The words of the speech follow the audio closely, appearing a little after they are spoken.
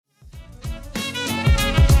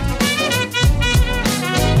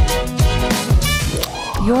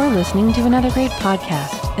You're listening to another great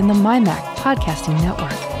podcast in the MyMac Podcasting Network.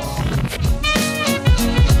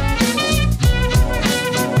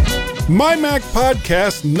 MyMac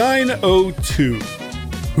Podcast 902.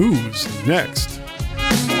 Who's next?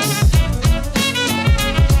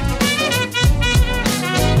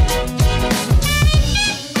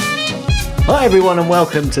 Hi everyone and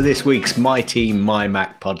welcome to this week's My Team My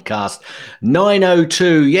Mac podcast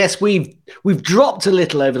 902. Yes, we've dropped a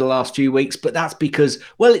little over the last few weeks, but that's because,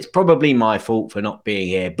 well, it's probably my fault for not being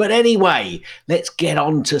here. But anyway, let's get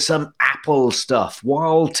on to some Apple stuff.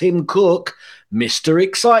 While Tim Cook, Mr.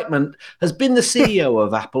 Excitement, has been the CEO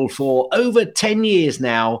of Apple for over 10 years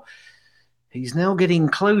now, he's now getting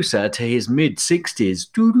closer to his mid-60s.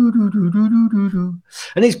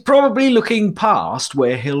 And he's probably looking past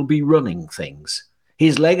where he'll be running things.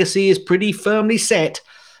 His legacy is pretty firmly set,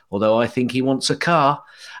 although I think he wants a car.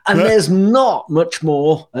 And there's not much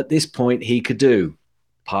more at this point he could do,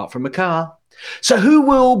 apart from a car. So who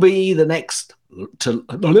will be the next to...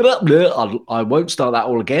 I won't start that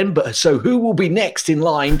all again, but so who will be next in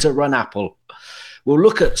line to run Apple? We'll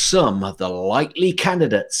look at some of the likely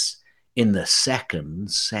candidates in the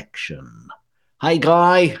second section. Hey,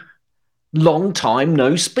 Guy. Long time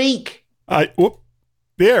no speak.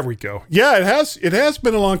 There we go. Yeah, it has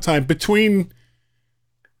been a long time between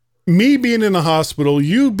me being in the hospital,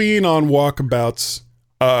 you being on walkabouts,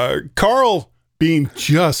 Carl being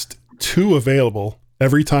just too available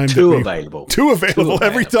every time. Too available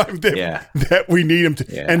every time that we need him to.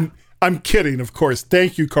 Yeah. And I'm kidding, of course.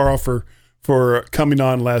 Thank you, Carl, for coming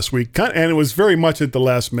on last week. And it was very much at the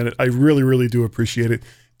last minute. I really, really do appreciate it.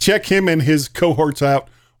 Check him and his cohorts out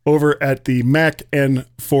over at the Mac and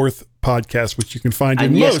Forth podcast, which you can find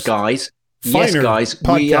in most guys, we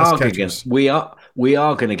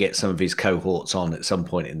are going to get some of his cohorts on at some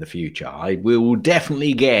point in the future. We will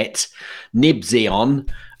definitely get Nibsy on,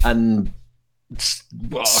 and I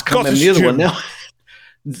can't remember the other one now.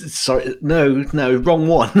 Sorry, no, wrong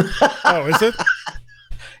one. Oh, is it?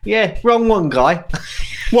 Yeah, wrong one, Guy.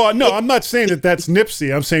 Well, no, I'm not saying that's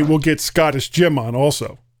Nipsey. I'm saying we'll get Scottish Jim on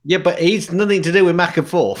also. Yeah, but he's nothing to do with Mac and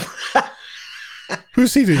Forth.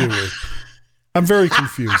 Who's he to do with? I'm very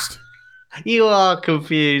confused. You are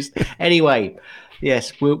confused. Anyway,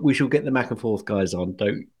 yes, we shall get the Mac and Forth guys on.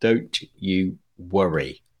 Don't you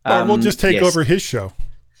worry. Or we'll just take over his show.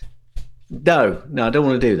 No, I don't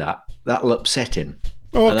want to do that. That'll upset him.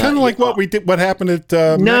 Oh, kind of like what we did. What happened at?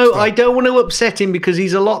 No, I don't want to upset him because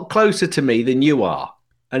he's a lot closer to me than you are,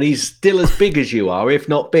 and he's still as big as you are, if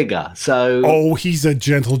not bigger. So, he's a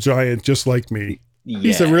gentle giant, just like me. Yeah,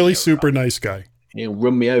 he's a really super nice guy. He'll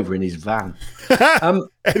run me over in his van, and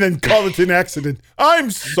then call it an accident.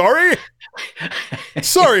 I'm sorry.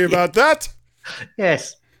 Sorry about that.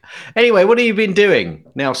 Yes. Anyway, what have you been doing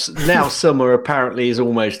now? Summer apparently is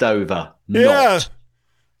almost over. Yeah.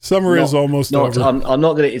 Summer is almost over. I'm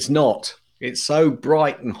not going to... It's not. It's so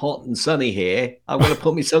bright and hot and sunny here. I'm going to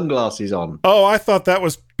put my sunglasses on. Oh, I thought that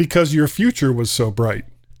was because your future was so bright.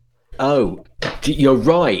 Oh, you're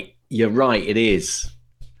right. You're right. It is.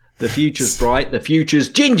 The future's bright. The future's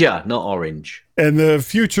ginger, not orange. And the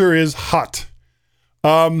future is hot.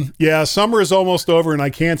 Yeah, summer is almost over, and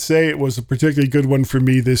I can't say it was a particularly good one for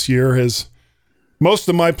me this year, as most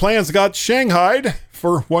of my plans got shanghaied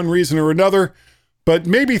for one reason or another. But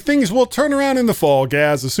maybe things will turn around in the fall,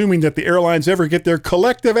 Gaz, assuming that the airlines ever get their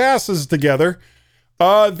collective asses together.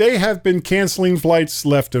 They have been canceling flights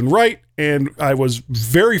left and right, and I was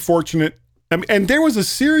very fortunate. And there was a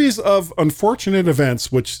series of unfortunate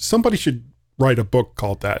events, which somebody should write a book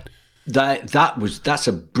called that. That's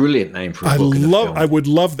a brilliant name for a book. I would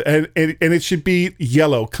love that, and it should be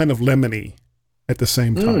yellow, kind of lemony at the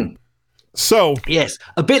same time. So yes,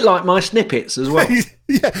 a bit like my snippets as well.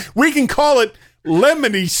 Yeah, we can call it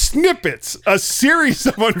Lemony Snippets, a series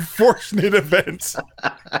of unfortunate events.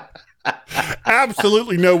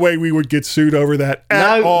 Absolutely no way we would get sued over that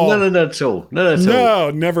at all. No, at all. No,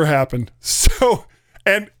 never happened. So,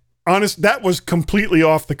 and honest, that was completely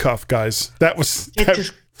off the cuff, guys. That was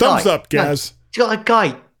thumbs up, Gaz.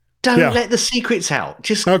 Guy, don't let the secrets out.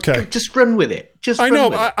 Just run with it.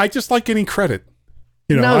 I just like getting credit.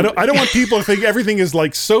 You know, I don't want people to think everything is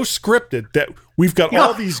like so scripted that we've got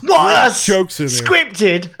all these great jokes in there.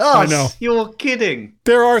 Scripted? Oh, I know. You're kidding.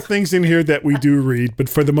 There are things in here that we do read, but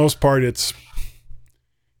for the most part, it's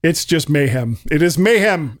just mayhem. It is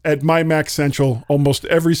mayhem at My Mac Central almost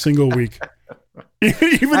every single week.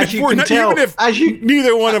 even if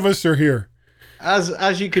neither one of us are here.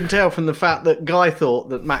 As you can tell from the fact that Guy thought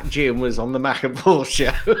that Mac Jim was on the Mac and Forth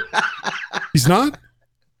show. He's not?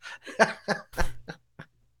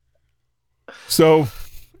 So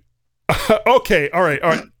Okay, all right.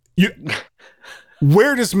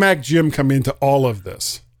 Where does Mac Jim come into all of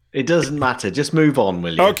this? It doesn't matter. Just move on,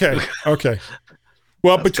 will you? Okay.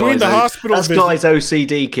 Well, between the hospital that's visit, guy's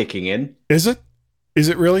OCD kicking in. Is it? Is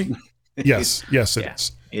it really? Yes, it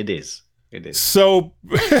is. It is. It is. So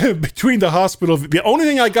between the hospital, the only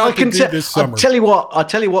thing I got to do this summer. I'll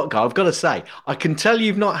tell you what, guy. I've got to say, I can tell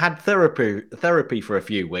you've not had therapy for a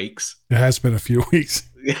few weeks. It has been a few weeks.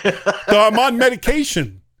 So I'm on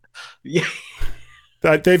medication. Yeah.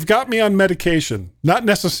 They've got me on medication, not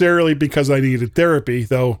necessarily because I needed therapy,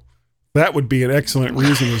 though that would be an excellent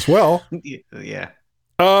reason as well. Yeah.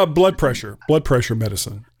 Blood pressure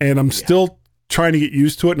medicine. And I'm still trying to get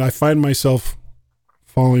used to it, and I find myself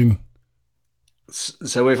falling.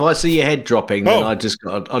 So if I see your head dropping, then I've just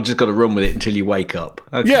got to run with it until you wake up.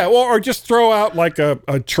 Okay. Yeah, well, or just throw out like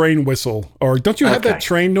a train whistle. Or don't you have that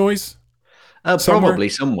train noise? Probably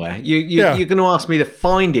somewhere. You're going to ask me to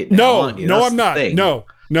find it now, aren't you? No, I'm not. No,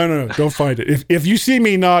 don't find it. If you see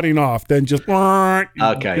me nodding off, then just you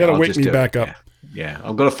gotta wake me back up. Yeah,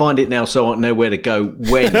 I've got to find it now so I know where to go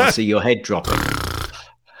when I see your head dropping.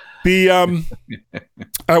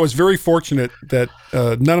 I was very fortunate that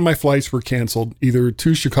none of my flights were canceled, either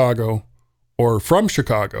to Chicago or from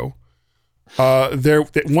Chicago.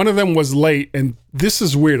 One of them was late, and this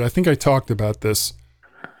is weird. I think I talked about this.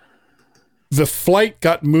 The flight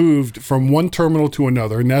got moved from one terminal to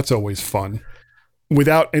another, and that's always fun,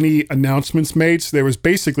 without any announcements made. So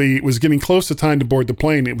it was getting close to time to board the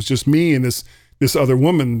plane. It was just me and this other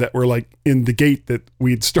woman that were like in the gate that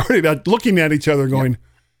we'd started out looking at each other going,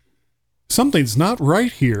 something's not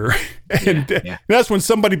right here. And that's when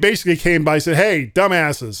somebody basically came by and said, hey,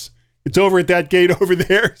 dumbasses, it's over at that gate over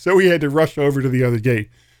there. So we had to rush over to the other gate.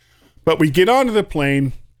 But we get onto the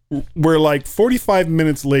plane. We're like 45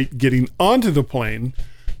 minutes late getting onto the plane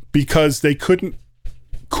because they couldn't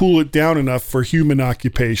cool it down enough for human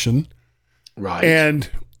occupation. Right. And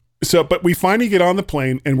so, but we finally get on the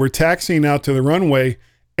plane and we're taxiing out to the runway,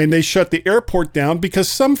 and they shut the airport down because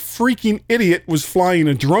some freaking idiot was flying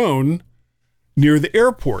a drone near the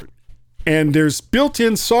airport. And there's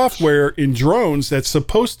built-in software in drones that's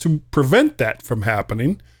supposed to prevent that from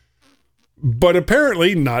happening, but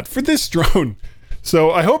apparently not for this drone.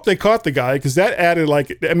 So I hope they caught the guy, because that added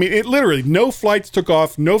it literally, no flights took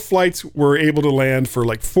off. No flights were able to land for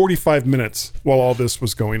like 45 minutes while all this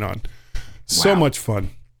was going on. So much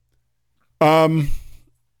fun.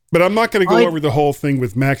 But I'm not going to go over the whole thing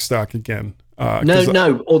with MacStock again.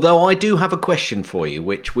 No. Although I do have a question for you,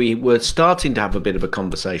 which we were starting to have a bit of a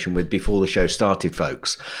conversation with before the show started,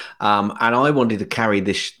 folks. And I wanted to carry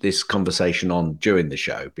this conversation on during the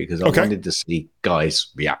show because I wanted to see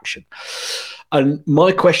Guy's reaction. And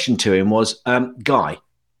my question to him was, Guy,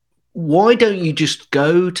 why don't you just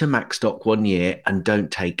go to MacStock 1 year and don't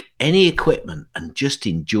take any equipment and just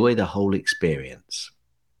enjoy the whole experience?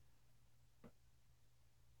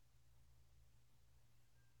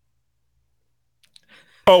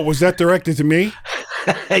 Oh, was that directed to me?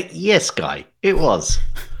 Yes, Guy, it was.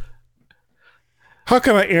 How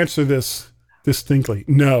can I answer this distinctly?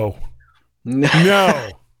 No.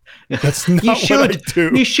 That's not what I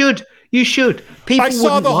do. You should. People I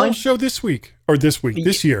saw the whole show this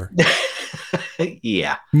year.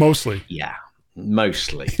 Yeah. Mostly. Yeah.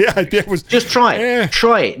 Mostly. Yeah, it was. Just try it. Yeah.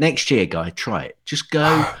 Try it next year, Guy. Try it. Just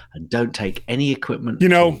go and don't take any equipment.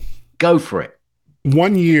 Go for it.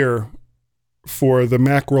 1 year for the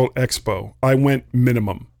Macworld Expo, I went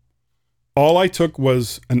minimum. All I took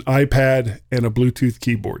was an iPad and a Bluetooth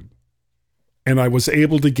keyboard. And I was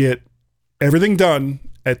able to get everything done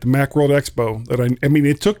at the Macworld Expo that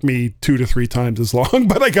it took me 2 to 3 times as long,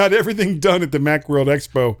 but I got everything done at the Macworld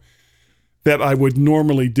Expo that I would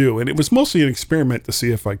normally do. And it was mostly an experiment to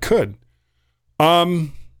see if I could.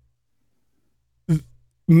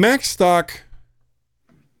 MacStock,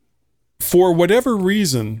 for whatever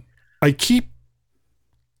reason, I keep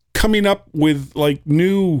coming up with like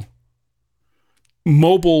new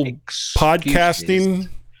mobile podcasting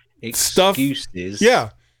stuff. Yeah.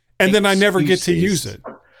 And then I never get to use it.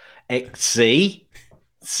 See?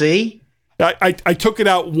 I took it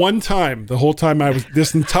out one time, the whole time I was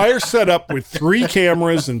this entire setup with 3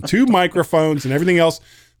 cameras and 2 microphones and everything else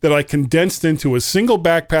that I condensed into a single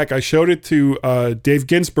backpack. I showed it to Dave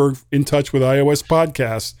Ginsburg, In Touch with iOS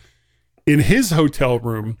Podcast, in his hotel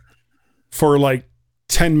room for like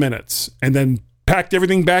 10 minutes, and then packed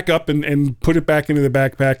everything back up and put it back into the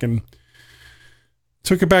backpack and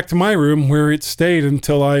took it back to my room where it stayed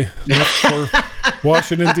until I left for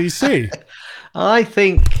Washington, D.C. I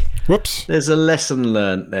think Whoops. There's a lesson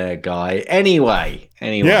learnt there, Guy. Anyway,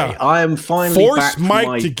 Yeah. I am finally back Force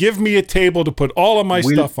Mike to give me a table to put all of my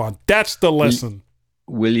stuff on. That's the lesson.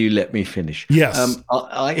 Will you let me finish? Yes.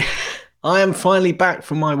 I am finally back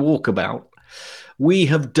from my walkabout. We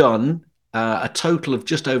have done a total of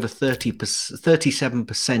just over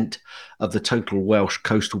 37% of the total Welsh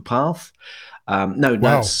coastal path. No,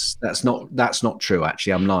 Wow. that's not true.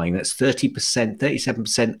 Actually, I'm lying. That's 30%,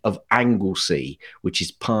 37% of Anglesey, which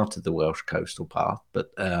is part of the Welsh coastal path.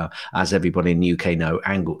 But as everybody in the UK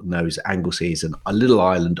knows, Anglesey is a little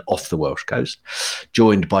island off the Welsh coast,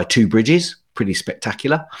 joined by 2 bridges. Pretty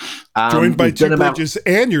spectacular. Joined by 2 bridges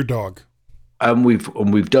and your dog.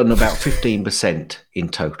 We've done about 15% in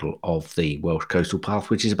total of the Welsh coastal path,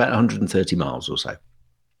 which is about 130 miles or so.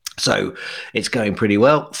 So it's going pretty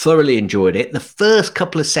well. Thoroughly enjoyed it. The first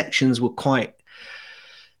couple of sections were quite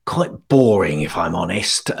boring, if I'm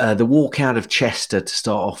honest. The walk out of Chester to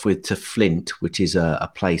start off with to Flint, which is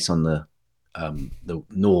a place on the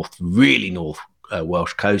north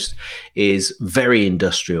Welsh coast, is very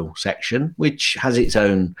industrial section, which has its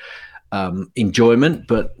own enjoyment,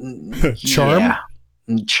 but charm.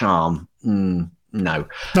 No,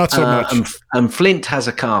 not so much. And Flint has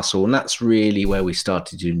a castle, and that's really where we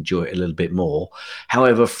started to enjoy it a little bit more.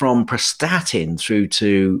 However, from Prestatyn through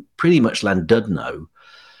to pretty much Llandudno,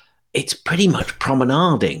 it's pretty much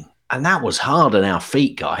promenading, and that was hard on our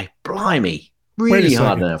feet, Guy. Blimey. Really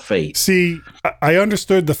hard on our feet. See, I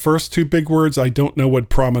understood the first 2 big words. I don't know what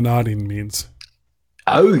promenading means.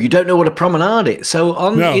 Oh, you don't know what a promenade is? So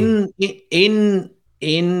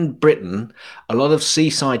in Britain, a lot of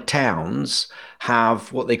seaside towns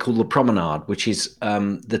have what they call the promenade, which is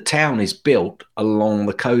the town is built along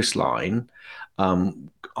the coastline on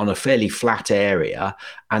a fairly flat area,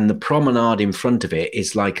 and the promenade in front of it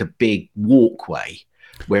is like a big walkway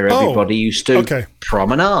where everybody used to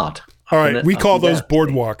promenade. All right, we call those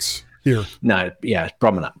boardwalks here. No, yeah,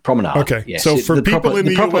 promenade. Okay, yes. So for people in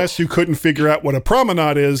the US who couldn't figure out what a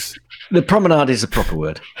promenade is, the promenade is a proper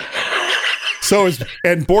word.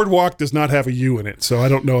 And boardwalk does not have a U in it, so I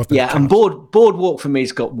don't know if that counts. And boardwalk for me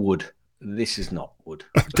has got wood. This is not wood.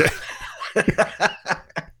 Okay.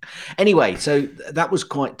 Anyway, so that was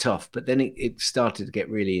quite tough, but then it started to get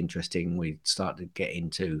really interesting. We started to get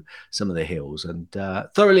into some of the hills, and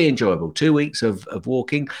thoroughly enjoyable. 2 weeks of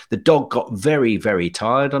walking. The dog got very, very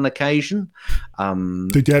tired on occasion.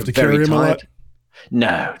 Did you have to carry him a lot?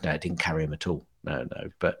 No, I didn't carry him at all. No.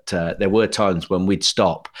 But there were times when we'd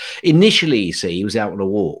stop. Initially, you see, he was out on a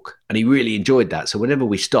walk and he really enjoyed that. So whenever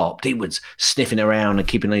we stopped, he was sniffing around and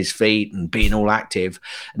keeping on his feet and being all active.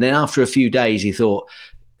 And then after a few days, he thought,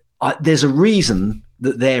 there's a reason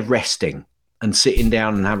that they're resting and sitting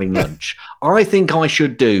down and having lunch. I think I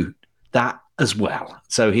should do that as well.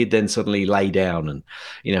 So he'd then suddenly lay down and,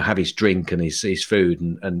 have his drink and his food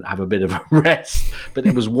and have a bit of a rest. But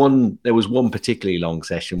there was one particularly long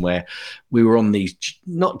session where we were on these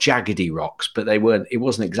not jaggedy rocks, but it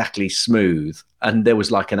wasn't exactly smooth. And there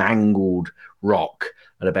was like an angled rock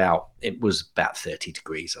it was about 30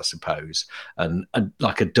 degrees, I suppose, and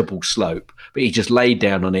like a double slope. But he just laid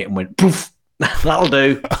down on it and went, poof, that'll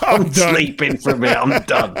do. I'm sleeping for a bit. I'm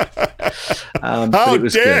done. How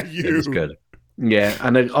dare you? It was good. Yeah,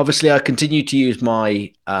 and obviously I continue to use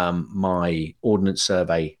my my Ordnance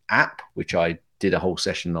Survey app, which I did a whole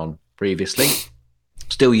session on previously.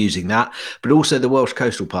 Still using that, but also the Welsh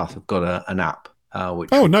Coastal Path have got an app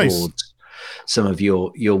which records some of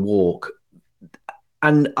your walk.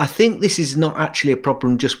 And I think this is not actually a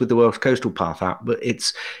problem just with the Welsh Coastal Path app, but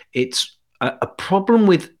it's a problem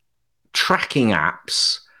with tracking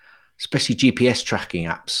apps, especially GPS tracking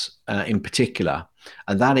apps in particular.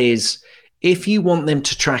 And that is, if you want them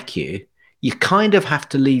to track you, you kind of have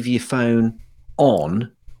to leave your phone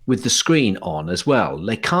on with the screen on as well.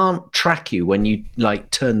 They can't track you when you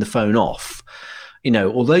turn the phone off.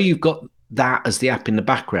 Although you've got that as the app in the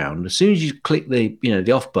background, as soon as you click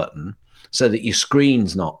the off button, so that your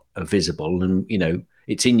screen's not visible and,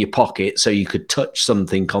 it's in your pocket, so you could touch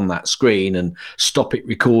something on that screen and stop it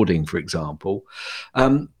recording, for example.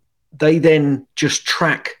 They then just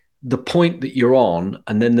track the point that you're on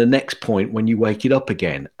and then the next point when you wake it up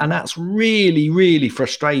again. And that's really, really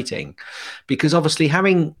frustrating because obviously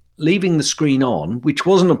leaving the screen on, which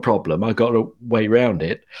wasn't a problem, I got a way around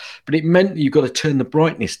it, but it meant you've got to turn the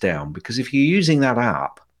brightness down because if you're using that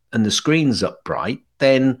app and the screen's up bright,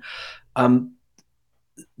 then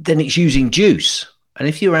it's using juice. And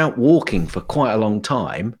if you're out walking for quite a long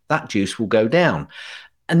time, that juice will go down.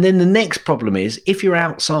 And then the next problem is if you're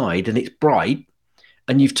outside and it's bright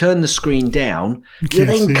and you've turned the screen down, you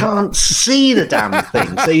then see. can't see the damn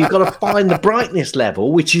thing. So you've got to find the brightness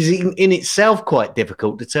level, which is in itself quite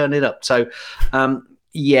difficult to turn it up. So,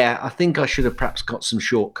 yeah, I think I should have perhaps got some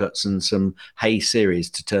shortcuts and some Hey Siris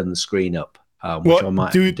to turn the screen up. Which I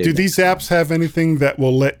might do these apps have anything that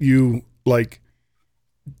will let you like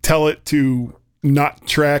tell it to not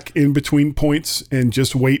track in between points and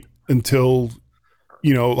just wait until,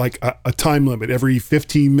 you know, like a time limit every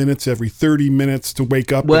 15 minutes, every 30 minutes to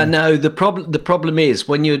wake up? Well, no, the problem is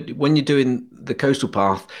when you're doing the coastal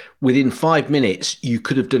path, within 5 minutes you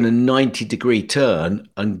could have done a 90-degree turn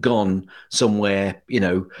and gone somewhere, you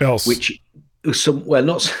know, else. Which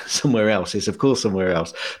not somewhere else. It's of course somewhere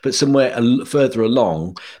else, but somewhere further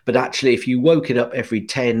along. But actually, if you woke it up every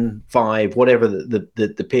 10, 5, whatever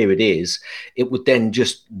the period is, it would then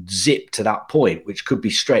just zip to that point, which could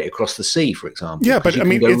be straight across the sea, for example. Yeah, but I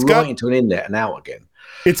mean, it's got into an inlet and out again.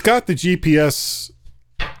 It's got the GPS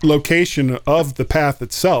location of the path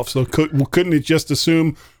itself. So couldn't it just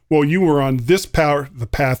assume, well, you were on this the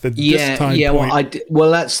path at this time point?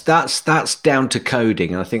 Well, that's down to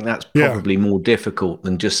coding. I think that's probably more difficult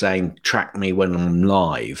than just saying track me when I'm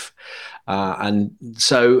live. And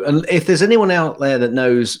if there's anyone out there that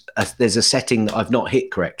knows there's a setting that I've not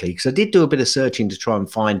hit correctly, because I did do a bit of searching to try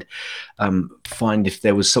and find if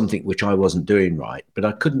there was something which I wasn't doing right, but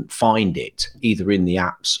I couldn't find it either in the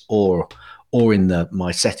apps or in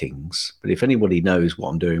my settings. But if anybody knows what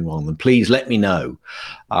I'm doing wrong, then please let me know,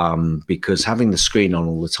 because having the screen on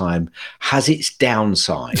all the time has its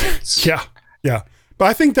downsides. Yeah. But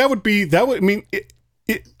I think that would be,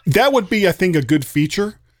 I think, a good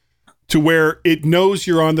feature to where it knows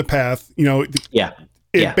you're on the path. You know,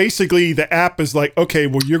 basically the app is like, okay,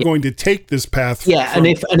 well, you're going to take this path. And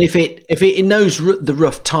if it knows the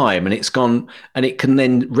rough time and it's gone, and it can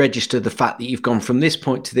then register the fact that you've gone from this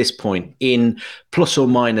point to this point in plus or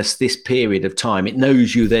minus this period of time, it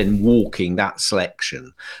knows you then walking that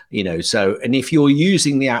selection, you know. So, and if you're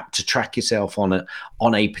using the app to track yourself on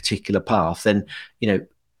a particular path, then, you know,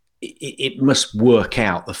 it must work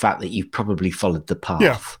out the fact that you've probably followed the path.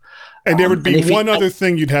 Yeah. And there would be one other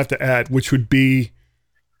thing you'd have to add, which would be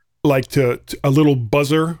like to a little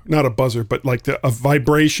buzzer, not a buzzer, but like a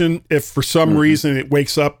vibration. If for some reason it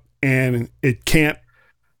wakes up and it can't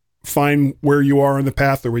find where you are on the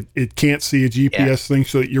path, or it can't see a GPS thing,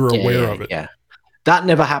 so that you're aware of it. Yeah. That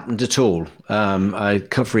never happened at all.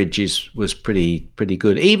 Coverage was pretty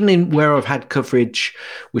good. Even in where I've had coverage,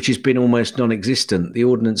 which has been almost non-existent, the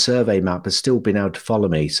Ordnance Survey map has still been able to follow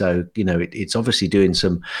me. So, you know, it's obviously doing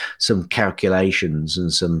some calculations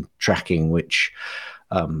and some tracking, which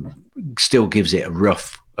still gives it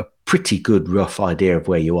a pretty good rough idea of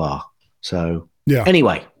where you are. So,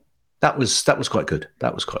 anyway, that was quite good.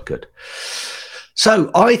 That was quite good.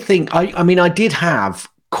 So I think I did have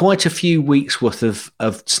quite a few weeks worth of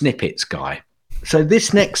snippets, Guy. So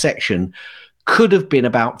this next section could have been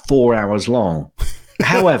about 4 hours long.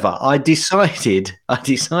 However, I decided when I got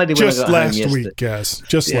home yesterday. Just last week, guys.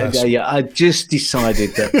 Yeah. I just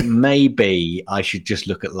decided that maybe I should just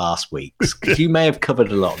look at last week's, because you may have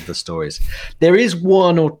covered a lot of the stories. There is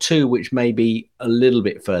one or two which may be a little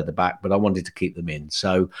bit further back, but I wanted to keep them in.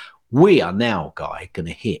 So we are now, Guy, going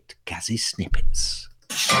to hit Gaz's snippets.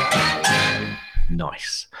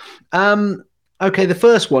 Nice. Okay, the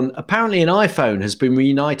first one. Apparently an iPhone has been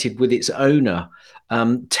reunited with its owner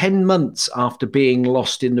 10 months after being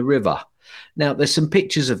lost in the river. Now, there's some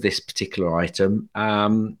pictures of this particular item,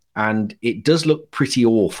 and it does look pretty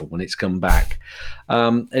awful when it's come back.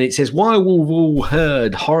 And it says, while we've all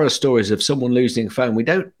heard horror stories of someone losing a phone, we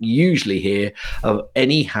don't usually hear of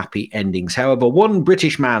any happy endings. However, one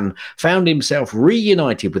British man found himself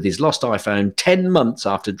reunited with his lost iPhone 10 months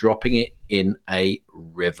after dropping it in a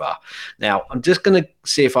river. Now, I'm just going to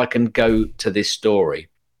see if I can go to this story,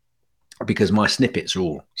 because my snippets are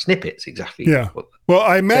all snippets, exactly. Yeah. Well,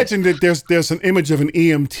 I imagine that there's an image of an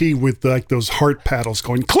EMT with like those heart paddles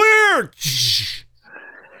going clear.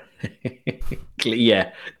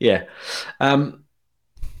 Yeah. And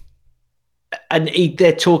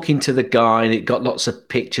they're talking to the guy, and it got lots of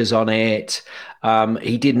pictures on it.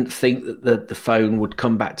 He didn't think that the phone would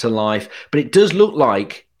come back to life, but it does look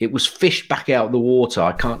like it was fished back out of the water.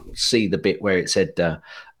 I can't see the bit where it said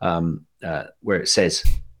where it says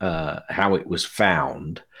how it was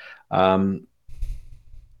found.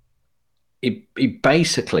 It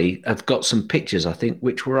basically have got some pictures, I think,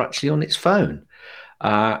 which were actually on its phone,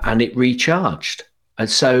 and it recharged. And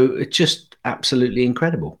so it's just absolutely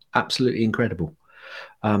incredible.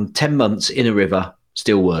 10 months in a river,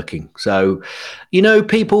 still working. So, you know,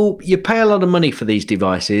 people, you pay a lot of money for these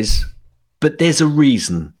devices, but there's a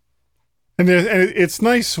reason. And it's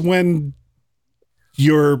nice when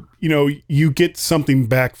you get something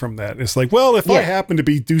back from that. It's like, well, if I happen to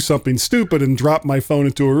do something stupid and drop my phone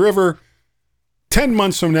into a river, 10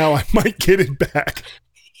 months from now, I might get it back.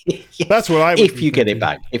 That's what I would if you get it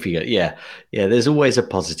back. Yeah, there's always a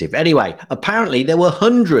positive. Anyway, apparently there were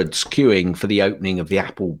hundreds queuing for the opening of the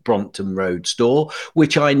Apple Brompton Road store,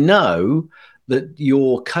 which I know that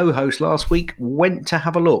your co-host last week went to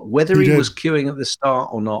have a look. Whether he was queuing at the start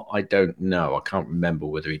or not, I don't know. I can't remember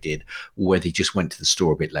whether he did or whether he just went to the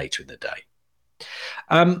store a bit later in the day.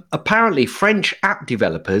 Apparently, French app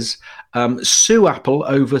developers sue Apple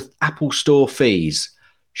over Apple Store fees.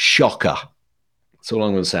 Shocker. That's all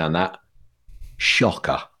I'm going to say on that.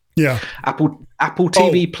 Shocker. Yeah. Apple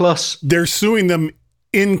TV Plus. They're suing them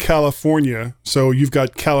in California. So you've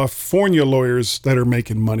got California lawyers that are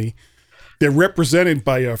making money. They're represented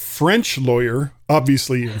by a French lawyer,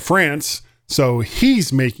 obviously in France. So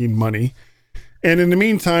he's making money. And in the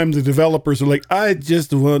meantime, the developers are like, I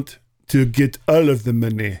just want to get all of the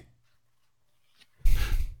money.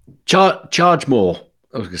 Charge more.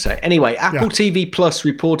 I was going to say. Anyway, Apple TV Plus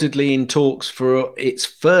reportedly in talks for its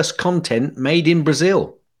first content made in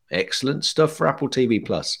Brazil. Excellent stuff for Apple TV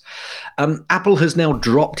Plus. Apple has now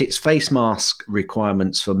dropped its face mask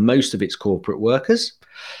requirements for most of its corporate workers.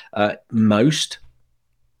 Most.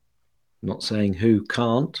 Not saying who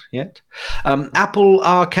can't yet. Apple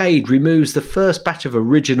Arcade removes the first batch of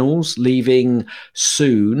originals, leaving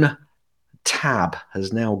soon. Tab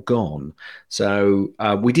has now gone. So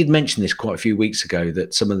we did mention this quite a few weeks ago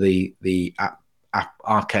that some of the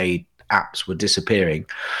arcade apps were disappearing.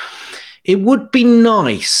 It would be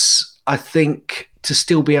nice, I think, to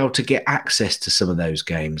still be able to get access to some of those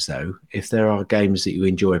games, though, if there are games that you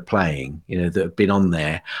enjoy playing, that have been on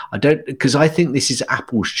there. Because I think this is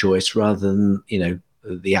Apple's choice rather than,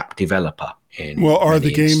 the app developer. Are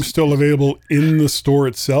the games still available in the store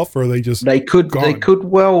itself, or are they just gone? They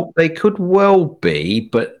could well be,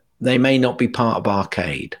 but they may not be part of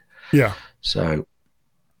Arcade. Yeah. So,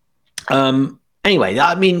 anyway,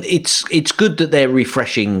 I mean, it's good that they're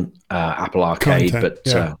refreshing Apple Arcade, content,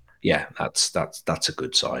 that's a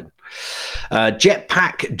good sign.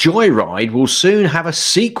 Jetpack Joyride will soon have a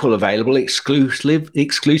sequel available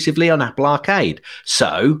exclusively on Apple Arcade.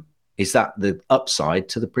 So, is that the upside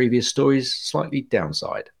to the previous story's slightly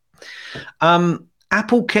downside?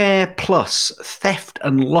 Apple Care Plus theft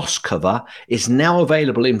and loss cover is now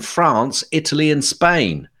available in France, Italy, and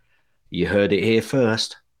Spain. You heard it here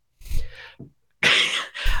first.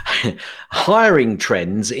 Hiring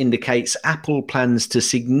trends indicates Apple plans to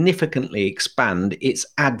significantly expand its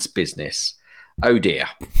ads business. Oh dear.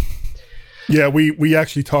 Yeah, we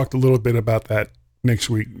actually talked a little bit about that next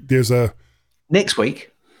week.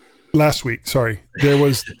 Last week, sorry.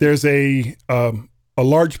 There's a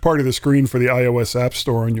large part of the screen for the iOS App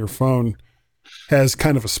Store on your phone has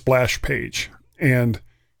kind of a splash page, and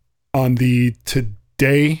on the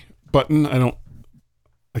Today button, I'm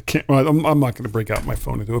not going to break out my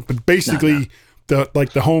phone and do it, but basically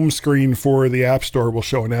the home screen for the App Store will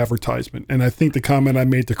show an advertisement. And I think the comment I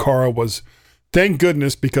made to Carl was, thank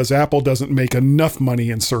goodness, because Apple doesn't make enough money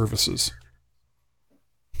in services.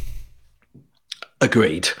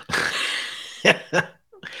 Agreed.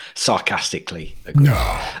 Sarcastically. Agreed.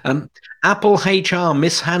 No. Apple HR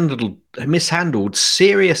mishandled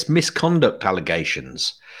serious misconduct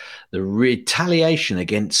allegations. The retaliation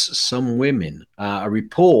against some women. A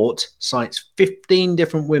report cites 15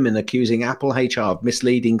 different women accusing Apple HR of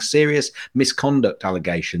misleading serious misconduct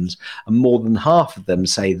allegations, and more than half of them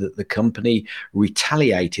say that the company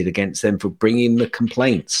retaliated against them for bringing the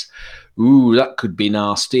complaints. Ooh, that could be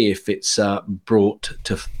nasty if it's brought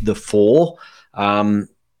to the fore. Do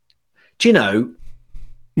you know?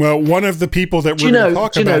 Well, one of the people that we're going to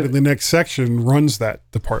talk about in the next section runs that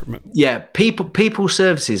department. Yeah, people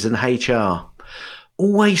services and HR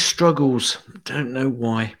always struggles. Don't know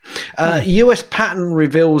why. US patent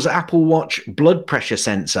reveals Apple Watch blood pressure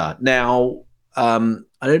sensor. Now,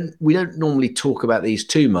 we don't normally talk about these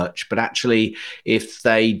too much, but actually, if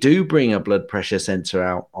they do bring a blood pressure sensor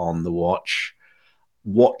out on the watch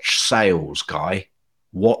sales, Guy.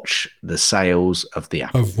 Watch the sales of the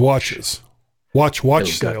Apple of watches. Watch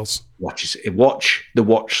sales. Watch the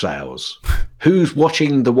watch sales. Who's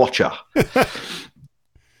watching the watcher?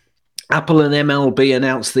 Apple and MLB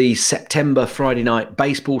announced the September Friday night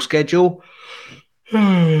baseball schedule.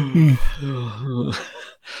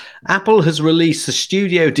 Apple has released the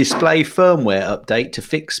Studio Display firmware update to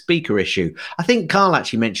fix speaker issue. I think Carl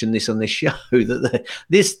actually mentioned this on this show, that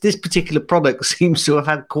this particular product seems to have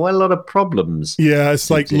had quite a lot of problems. Yeah,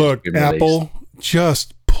 it's like, look, Apple,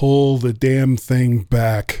 just pull the damn thing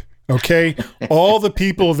back. Okay. All the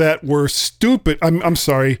people that were stupid, I'm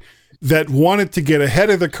sorry, that wanted to get ahead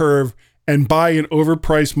of the curve and buy an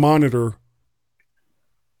overpriced monitor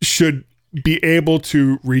should be able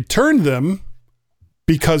to return them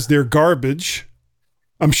because they're garbage.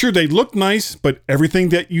 I'm sure they look nice, but everything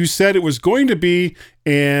that you said it was going to be,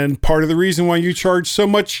 and part of the reason why you charge so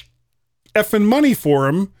much effing money for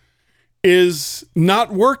them is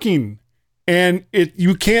not working. And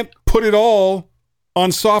you can't put it all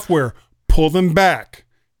on software. Pull them back.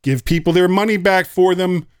 Give people their money back for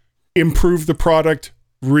them. Improve the product.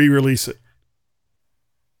 Re-release it.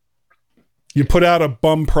 You put out a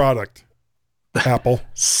bum product, Apple.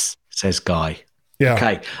 Says Guy. Yeah.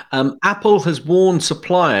 Okay. Apple has warned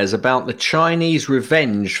suppliers about the Chinese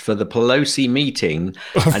revenge for the Pelosi meeting,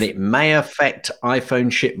 and it may affect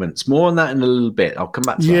iPhone shipments. More on that in a little bit. I'll come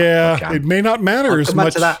back to that. Yeah, it may not matter as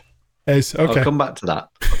much. Back to that. I'll come back to that.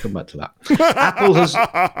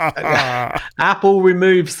 Apple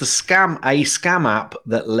removes a scam app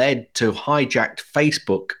that led to hijacked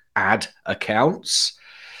Facebook ad accounts.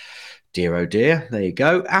 Dear oh dear, there you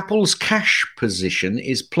go. Apple's cash position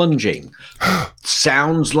is plunging.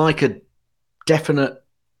 Sounds like a definite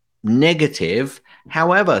negative.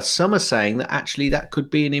 However, some are saying that actually that could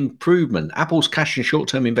be an improvement. Apple's cash and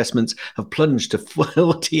short-term investments have plunged to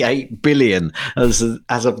 48 billion as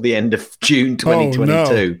of the end of June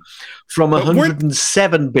 2022, from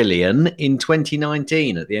 107 billion in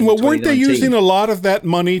 2019 at the end of 2019. Weren't they using a lot of that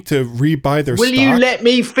money to rebuy their stock? Will you let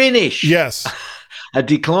me finish? Yes. A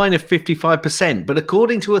decline of 55%. But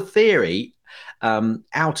according to a theory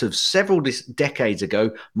out of several decades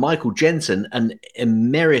ago, Michael Jensen, an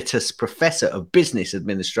emeritus professor of business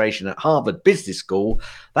administration at Harvard Business School,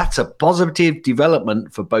 that's a positive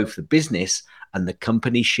development for both the business and the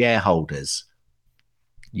company shareholders.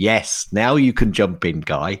 Yes, now you can jump in,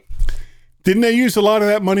 Guy. Didn't they use a lot of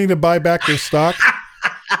that money to buy back their stock?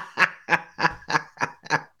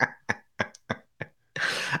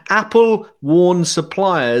 Apple warns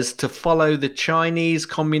suppliers to follow the Chinese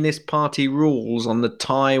Communist Party rules on the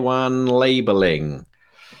Taiwan labeling.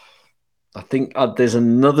 I think there's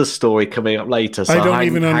another story coming up later. So I don't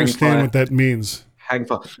even understand what that means.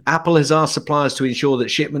 Apple has asked suppliers to ensure that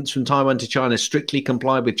shipments from Taiwan to China strictly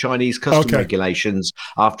comply with Chinese custom regulations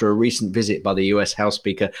after a recent visit by the US House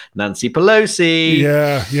Speaker Nancy Pelosi.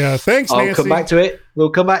 Yeah. Thanks, Nancy. I'll come back to it. We'll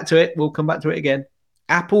come back to it again.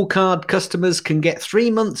 Apple Card customers can get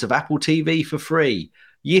 3 months of Apple TV for free.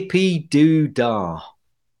 Yippee doo dah.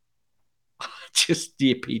 Just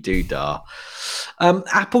yippee doo dah.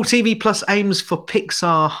 Apple TV Plus aims for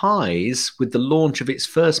Pixar highs with the launch of its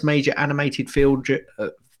first major animated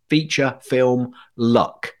feature film,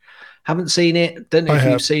 Luck. Haven't seen it. Don't know if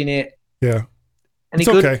you've seen it. Yeah. Any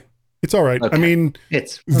it's good? Okay. It's all right. Okay. I mean,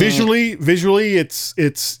 it's visually,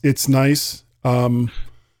 it's nice. The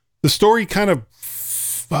story kind of,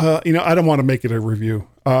 I don't want to make it a review.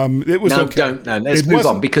 It was okay. No, let's move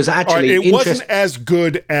on, because actually it wasn't as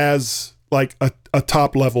good as like a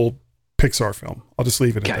top level Pixar film. I'll just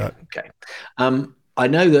leave it at that. Okay. I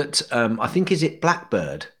know that I think is it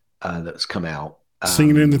Blackbird that's come out.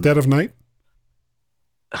 Singing in the Dead of Night.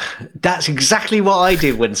 That's exactly what I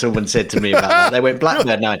did when someone said to me about that. They went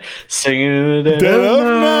Blackbird Night, singing in the dead of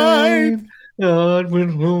night. God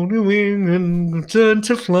will hold the wing and turn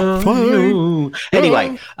to fly.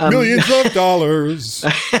 Anyway, millions of dollars.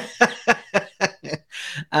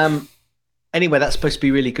 Anyway, that's supposed to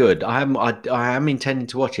be really good. I am intending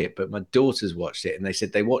to watch it, but my daughters watched it and they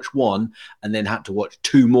said they watched one and then had to watch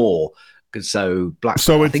two more. So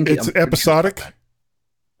it's episodic.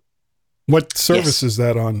 What service is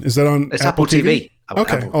that on? Is that on Apple TV?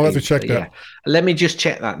 Okay, I'll have to check that. Yeah. Let me just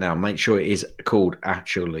check that now. Make sure it is called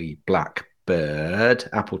actually Blackbird,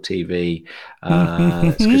 Apple TV.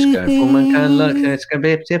 Let's just go for mankind. Look, it's going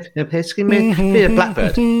to be a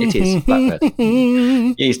Blackbird. It is Blackbird.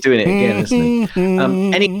 He's doing it again, isn't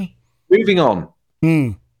he? Moving on.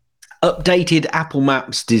 Updated Apple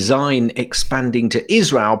Maps design expanding to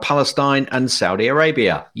Israel, Palestine, and Saudi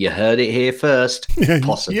Arabia. You heard it here first.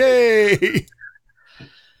 Possibly. Yay!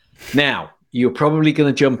 Now, you're probably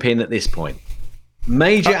going to jump in at this point.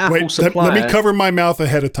 Major Apple supplier. Let me cover my mouth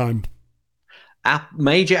ahead of time.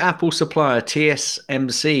 Major Apple supplier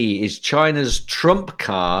TSMC is China's trump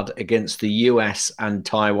card against the US and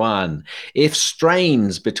Taiwan. If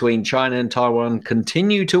strains between China and Taiwan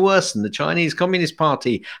continue to worsen, the Chinese Communist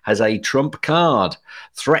Party has a trump card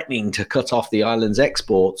threatening to cut off the island's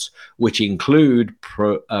exports, which include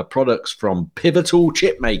products from pivotal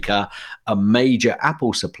chipmaker, a major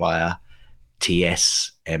Apple supplier,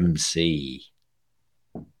 TSMC.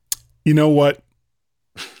 You know what?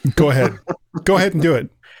 Go ahead. Go ahead and do it.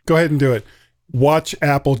 Go ahead and do it. Watch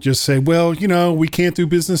Apple just say, well, we can't do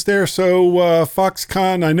business there. So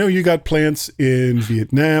Foxconn, I know you got plants in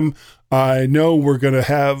Vietnam. I know we're going to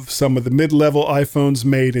have some of the mid-level iPhones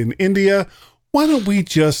made in India. Why don't we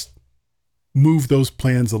just move those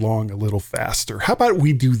plans along a little faster? How about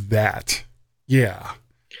we do that? Yeah.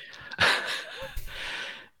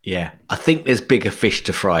 Yeah, I think there's bigger fish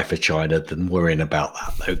to fry for China than worrying about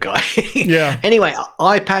that, though, Guy. Yeah. Anyway,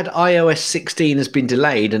 iPad iOS 16 has been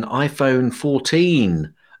delayed, and iPhone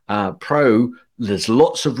 14 Pro. There's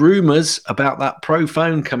lots of rumors about that Pro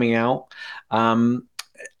phone coming out.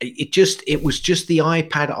 It was just the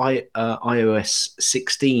iPad iOS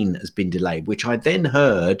 16 has been delayed, which I then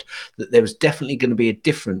heard that there was definitely going to be a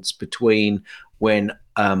difference between when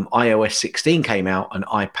iOS 16 came out and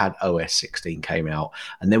iPad OS 16 came out.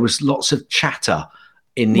 And there was lots of chatter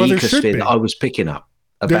in the ecosphere that I was picking up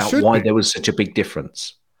about why there was such a big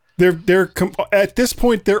difference. They're at this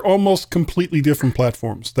point, they're almost completely different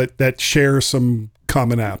platforms that share some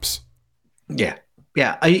common apps. Yeah.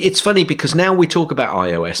 Yeah. It's funny because now we talk about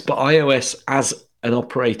iOS, but iOS as an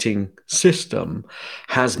operating system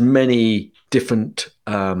has many different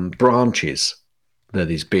branches that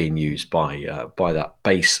is being used by that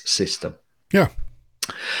base system. Yeah.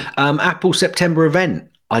 Apple September event.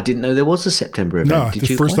 I didn't know there was a September event. No, it's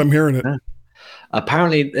the first time hearing it. No.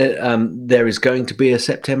 Apparently, there is going to be a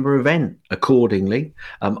September event accordingly.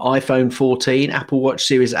 iPhone 14, Apple Watch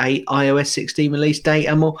Series 8, iOS 16 release date,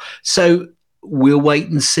 and more. So we'll wait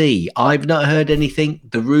and see. I've not heard anything.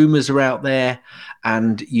 The rumors are out there.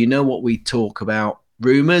 And you know what we talk about?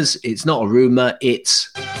 Rumors. It's not a rumor. It's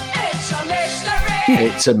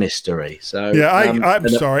a mystery. So yeah, I'm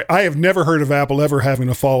sorry. I have never heard of Apple ever having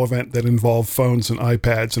a fall event that involved phones and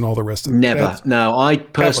iPads and all the rest of it. Never. No, I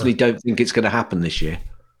personally don't think it's going to happen this year.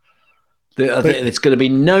 There's going to be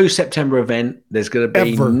no September event. There's going to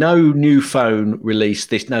be no new phone release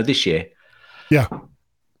this year. Yeah.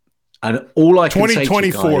 And all I can 2024,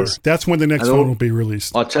 say to you guys, that's when the next phone will be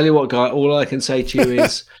released. I'll tell you what, Guy, all I can say to you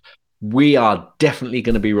is we are definitely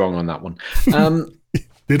going to be wrong on that one.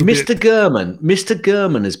 Mr.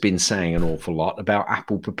 Gurman has been saying an awful lot about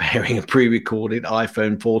Apple preparing a pre-recorded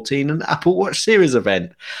iPhone 14 and Apple Watch Series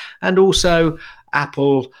event. And also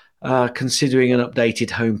Apple considering an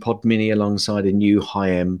updated HomePod Mini alongside a new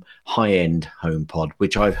high-end HomePod,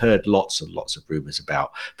 which I've heard lots and lots of rumors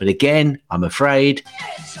about. But again, I'm afraid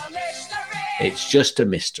it's just a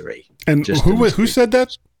mystery. And who said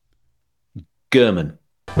that? Gurman.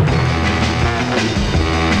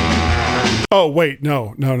 Oh, wait,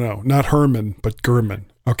 no, not Herman, but Gurman.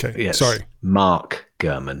 Okay, yes, sorry. Mark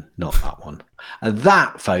Gurman, not that one. And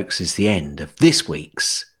that, folks, is the end of this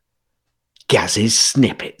week's Gaz's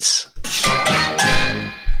Snippets.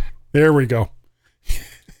 There we go.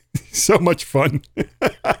 So much fun.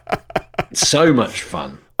 So much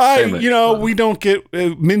fun. We don't get...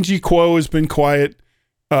 Minji Kuo has been quiet.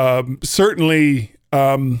 Certainly,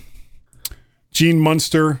 Gene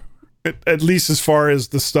Munster... At least as far as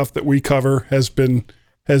the stuff that we cover has been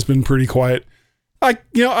pretty quiet. I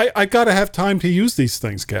got to have time to use these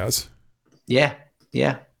things, Gaz. Yeah.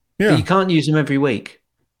 But you can't use them every week.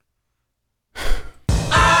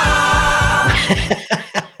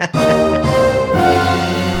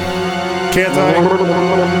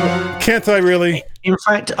 Can't I really? In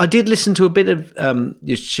fact, I did listen to a bit of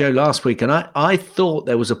your show last week, and I thought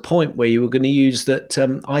there was a point where you were going to use that.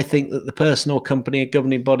 I think that the person or company or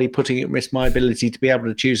governing body putting at risk my ability to be able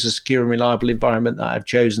to choose a secure and reliable environment that I've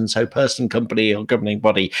chosen. So person, company or governing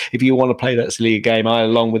body, if you want to play that silly game, I,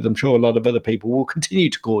 along with I'm sure a lot of other people, will continue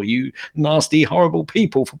to call you nasty, horrible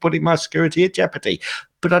people for putting my security at jeopardy.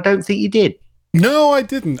 But I don't think you did. No, I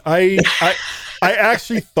didn't. I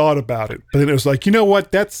actually thought about it, but then it was like, you know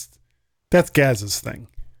what? That's Gaz's thing,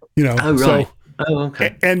 Oh, right.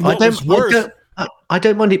 Okay. And what was worse, I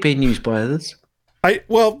don't want it being used by others.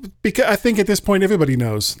 Because I think at this point everybody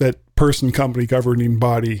knows that person, company, governing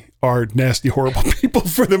body are nasty, horrible people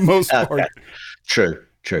for the most part. True.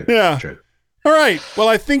 Yeah. True. All right. Well,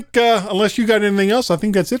 I think unless you got anything else, I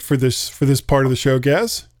think that's it for this part of the show,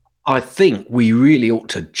 Gaz. I think we really ought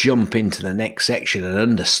to jump into the next section and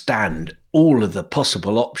understand all of the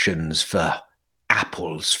possible options for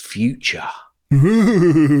Apple's future.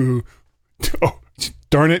 Ooh. Oh,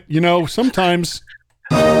 darn it. Sometimes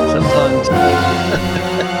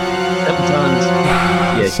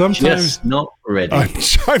just not ready.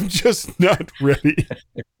 I'm just not ready.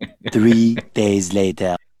 3 days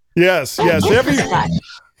later. Yes.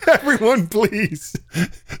 Everyone, please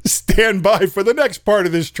stand by for the next part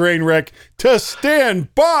of this train wreck. To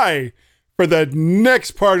stand by for the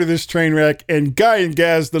next part of this train wreck. And Guy and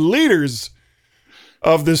Gaz, the leaders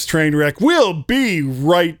of this train wreck. We'll be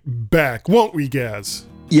right back, won't we, Gaz?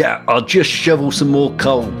 Yeah, I'll just shovel some more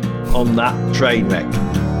coal on that train wreck.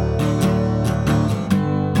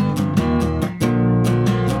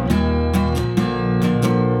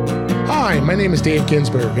 Hi, my name is Dave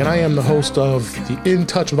Ginsberg, and I am the host of the In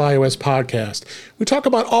Touch with iOS podcast. We talk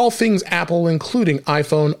about all things Apple, including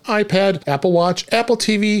iPhone, iPad, Apple Watch, Apple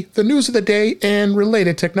TV, the news of the day, and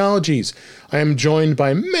related technologies. I am joined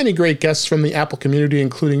by many great guests from the Apple community,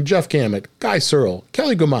 including Jeff Gamet, Guy Searle,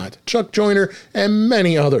 Kelly Guimont, Chuck Joyner, and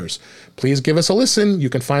many others. Please give us a listen. You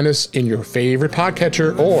can find us in your favorite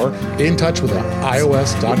podcatcher or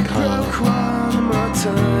intouchwithios.com.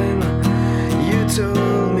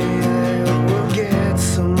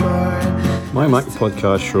 My Mac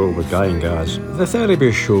podcast show with Guy and Gaz, the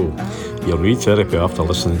therapy show. You'll need therapy after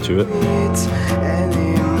listening to it.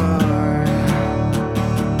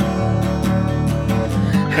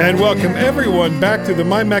 And welcome everyone back to the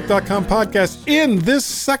MyMac.com podcast. In this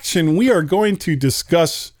section, we are going to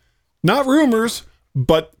discuss not rumors,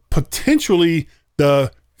 but potentially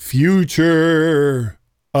the future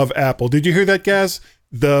of Apple. Did you hear that, Gaz?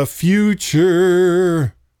 The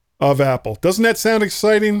future of Apple. Doesn't that sound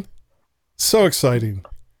exciting? So exciting.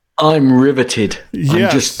 I'm riveted.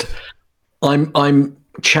 Yes. I'm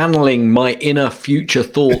channeling my inner future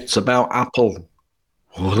thoughts about Apple.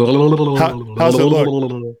 How's it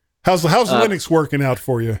look? How's Linux working out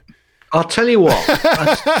for you? I'll tell you what.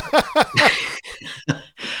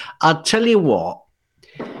 I'll tell you what.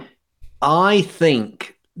 I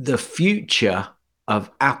think the future of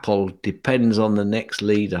Apple depends on the next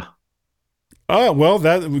leader. Oh, well,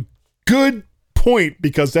 that good point,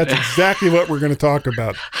 because that's exactly what we're going to talk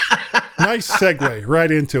about. Nice segue right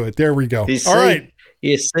into it. There we go. All right.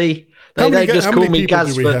 You see, they don't just call me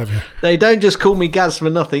Gaz for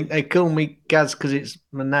nothing. They call me Gaz because it's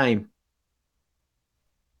my name.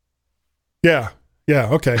 Yeah.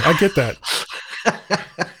 Okay, I get that.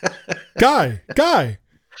 Guy.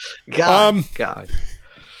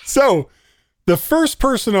 So, the first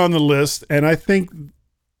person on the list, and I think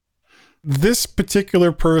this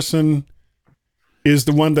particular person is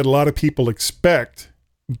the one that a lot of people expect,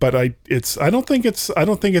 but I don't think it's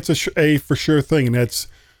a for sure thing, and that's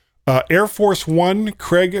Air Force One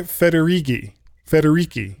Craig Federighi,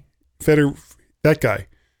 that guy.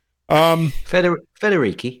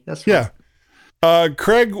 Federighi, that's right. Yeah.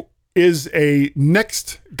 Craig is a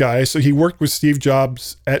Next guy, so he worked with Steve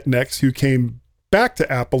Jobs at Next, who came back to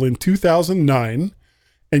Apple in 2009,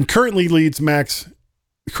 and currently leads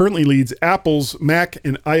Apple's Mac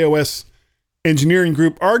and iOS engineering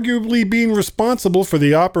group, arguably being responsible for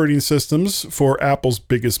the operating systems for Apple's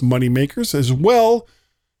biggest moneymakers, as well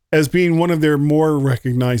as being one of their more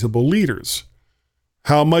recognizable leaders.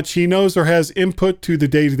 How much he knows or has input to the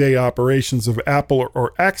day-to-day operations of Apple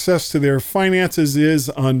or access to their finances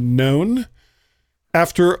is unknown.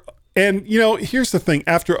 Here's the thing,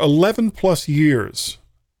 after 11 plus years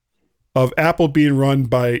of Apple being run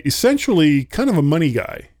by essentially kind of a money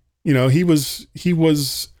guy, he was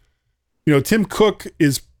Tim Cook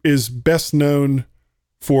is best known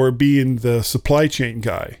for being the supply chain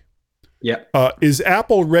guy. Yeah. Is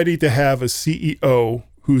Apple ready to have a CEO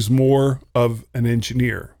who's more of an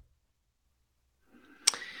engineer?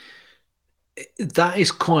 That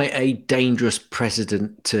is quite a dangerous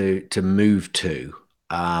precedent to move to.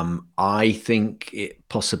 I think it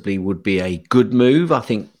possibly would be a good move. I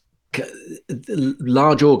think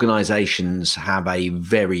large organizations have a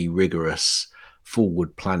very rigorous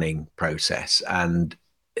forward planning process, and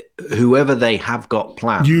whoever they have got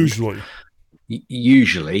planned, usually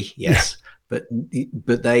yes, yeah. but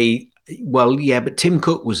Tim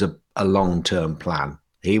Cook was a long-term plan.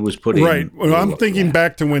 He was putting right. Well, I'm thinking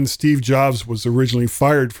back to when Steve Jobs was originally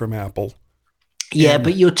fired from Apple. Yeah,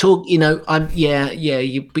 but you're talking, but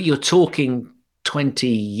you're talking 20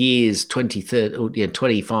 years, 25 years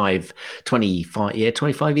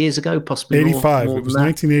ago, possibly 85. More it was than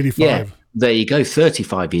 1985. Yeah. There you go,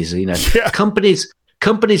 35 years. Yeah. Companies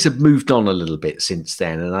have moved on a little bit since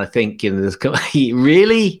then, and I think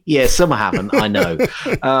really, yeah, some haven't. I know,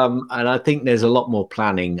 and I think there's a lot more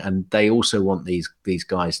planning, and they also want these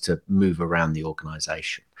guys to move around the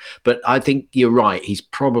organization. But I think you're right; he's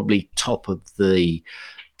probably top of the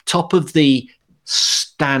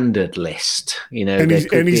standard list. And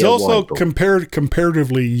he's also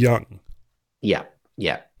comparatively young. Yeah.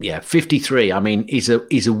 53. I mean, he's a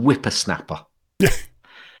whippersnapper.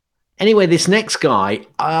 Anyway, this next guy,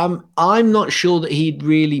 I'm not sure that he'd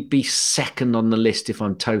really be second on the list, if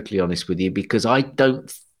I'm totally honest with you, because I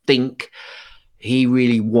don't think he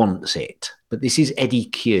really wants it. but this is Eddie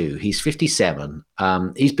Q. He's 57.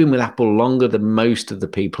 He's been with Apple longer than most of the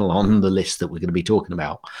people on the list that we're going to be talking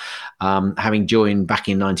about, having joined back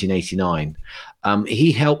in 1989.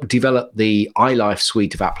 He helped develop the iLife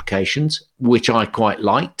suite of applications, which I quite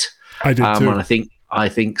liked. I did too. And I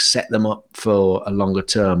think set them up for a longer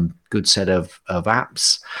term good set of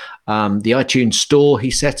apps. The iTunes Store he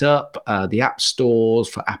set up, the app stores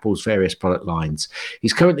for Apple's various product lines.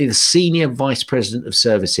 He's currently the Senior Vice President of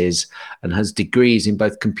Services and has degrees in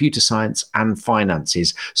both computer science and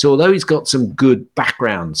finances. So although he's got some good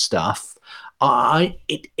background stuff,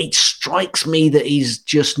 it strikes me that he's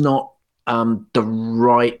just not the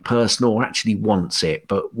right person or actually wants it,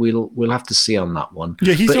 but we'll have to see on that one.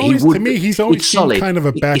 Yeah, he's always seemed kind of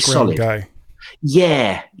a background guy.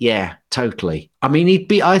 Yeah, totally. I mean,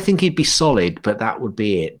 I think he'd be solid, but that would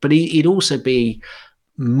be it. But he'd also be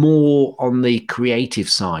more on the creative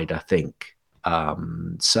side, I think.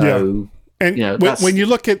 And when you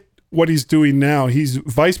look at what he's doing now, he's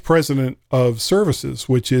vice president of services,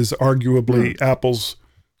 which is arguably Apple's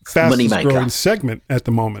fastest growing segment at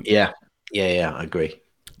the moment. Yeah, I agree.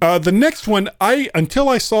 The next one, until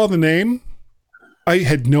I saw the name, I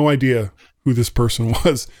had no idea who this person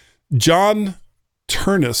was. John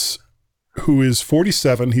Ternus, who is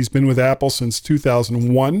 47. He's been with Apple since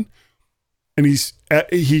 2001. And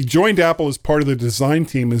he joined Apple as part of the design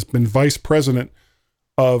team, has been vice president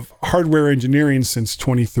of hardware engineering since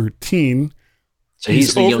 2013. So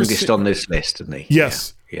he's the youngest on this list, isn't he?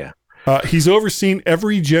 Yes. Yeah. He's overseen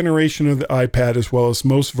every generation of the iPad as well as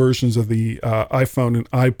most versions of the iPhone and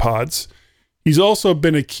iPods. He's also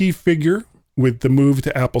been a key figure with the move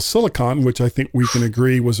to Apple Silicon, which I think we can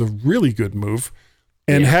agree was a really good move,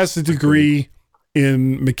 and has a degree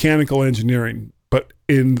in mechanical engineering. But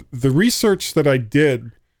in the research that I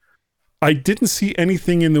did, I didn't see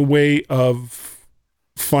anything in the way of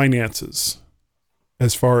finances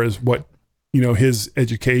as far as what, his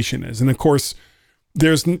education is. And of course,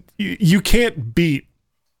 you can't beat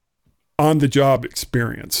on the job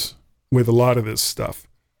experience with a lot of this stuff.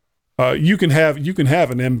 You can have an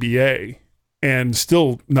MBA and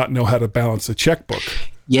still not know how to balance a checkbook.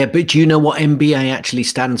 Yeah, but do you know what MBA actually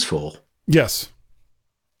stands for? Yes.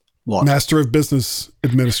 What? Master of Business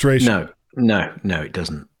Administration. No, it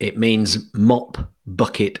doesn't. It means mop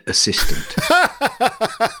bucket assistant.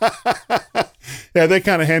 Yeah, they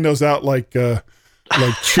kind of hand those out like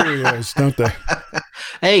Cheerios, don't they?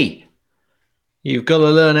 Hey, you've got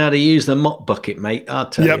to learn how to use the mop bucket, mate. I'll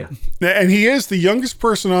tell you. And he is the youngest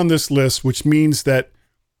person on this list, which means that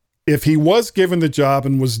if he was given the job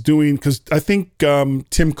and was doing, because I think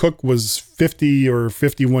Tim Cook was 50 or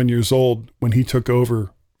 51 years old when he took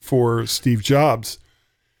over for Steve Jobs,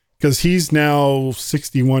 because he's now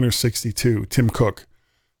 61 or 62, Tim Cook.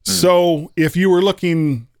 So if you were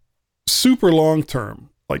looking super long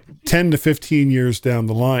term, like 10 to 15 years down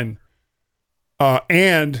the line,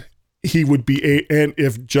 and he would be, and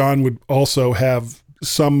if John would also have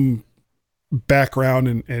some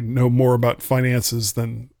background and know more about finances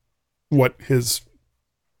than what his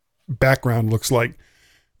background looks like,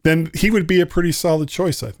 then he would be a pretty solid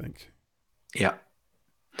choice, I think. Yeah.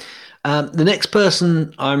 The next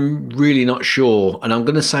person, I'm really not sure, and I'm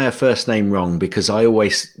going to say her first name wrong because I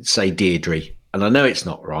always say Deirdre, and I know it's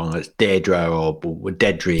not wrong. It's Deirdre or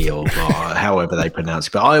Dedry or however they pronounce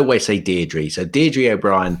it, but I always say Deirdre. So Deirdre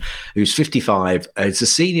O'Brien, who's 55, is the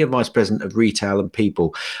Senior Vice President of Retail and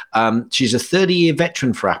People. She's a 30-year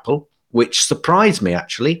veteran for Apple, which surprised me,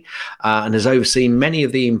 actually, and has overseen many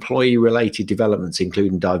of the employee-related developments,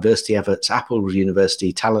 including diversity efforts, Apple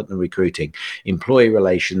University, talent and recruiting, employee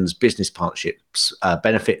relations, business partnerships,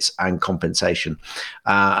 benefits and compensation,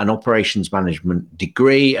 an operations management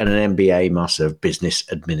degree, and an MBA, Master of Business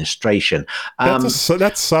Administration.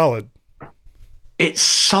 That's solid. It's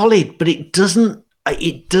solid, but it doesn't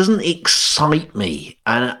excite me.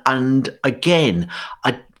 And again,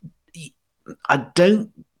 I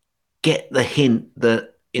don't get the hint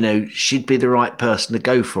that, she'd be the right person to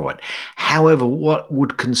go for it. However, what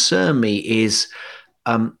would concern me is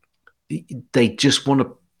they just want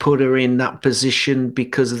to put her in that position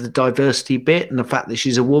because of the diversity bit and the fact that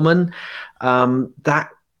she's a woman. That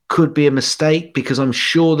could be a mistake because I'm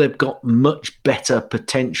sure they've got much better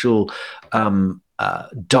potential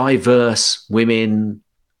diverse women,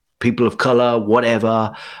 people of color,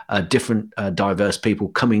 whatever, different diverse people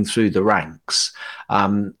coming through the ranks.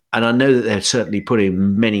 And I know that they're certainly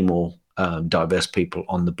putting many more diverse people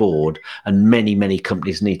on the board, and many, many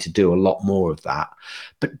companies need to do a lot more of that.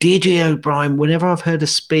 But Deirdre O'Brien, whenever I've heard her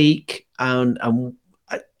speak, and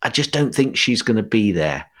I just don't think she's going to be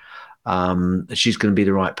there. She's going to be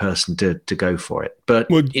the right person to go for it. But,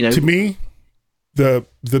 to me,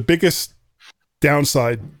 the biggest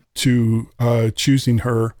downside to choosing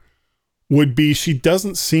her would be she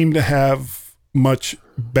doesn't seem to have much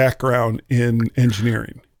background in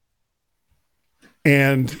engineering.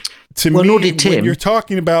 And to Well, me, nor did Tim. when you're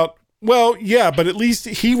talking about, well, yeah, but at least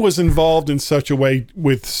he was involved in such a way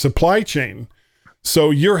with supply chain.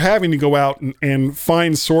 So you're having to go out and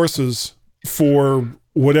find sources for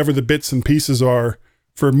whatever the bits and pieces are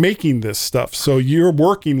for making this stuff. So you're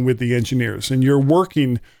working with the engineers and you're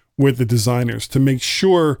working with the designers to make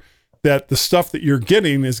sure that the stuff that you're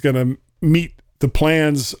getting is going to meet the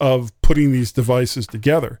plans of putting these devices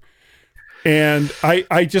together. And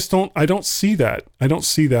I don't see that. I don't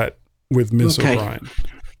see that with Ms. O'Brien.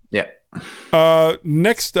 Yeah.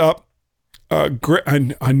 Next up, I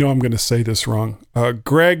know I'm going to say this wrong.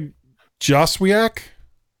 Greg Joswiak.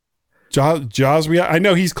 Joswiak. I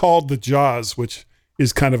know he's called the Jaws, which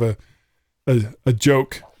is kind of a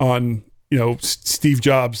joke on, Steve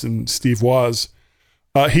Jobs and Steve Woz.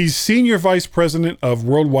 He's senior vice president of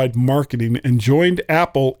worldwide marketing and joined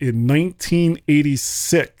Apple in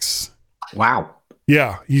 1986. Wow.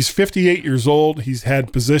 Yeah, he's 58 years old. He's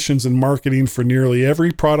had positions in marketing for nearly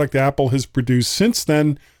every product Apple has produced since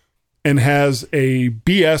then and has a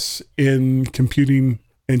BS in computing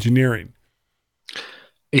engineering.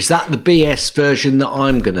 Is that the BS version that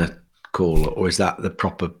I'm going to call it, or is that the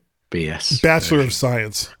proper BS? Bachelor version? of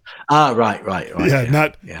Science. Ah, right. Yeah,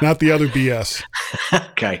 not the other BS.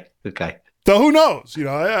 Okay. So who knows?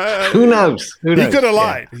 Who knows? He could have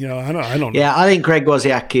lied. I don't know. Yeah, I think Greg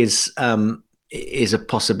Wozniak is a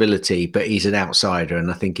possibility, but he's an outsider, and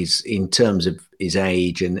I think he's, in terms of his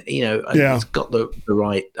age and he's got the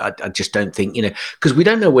right. I just don't think because we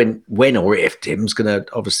don't know when or if Tim's going to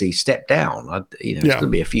obviously step down. It's going to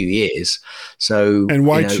be a few years. So and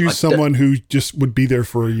why choose someone who just would be there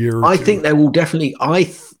for a year? Or I two? think they will definitely. I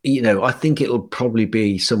think it'll probably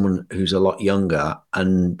be someone who's a lot younger,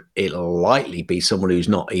 and it'll likely be someone who's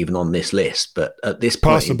not even on this list. But at this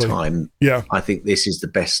point in time, I think this is the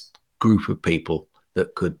best group of people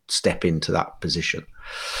that could step into that position.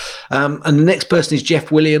 And the next person is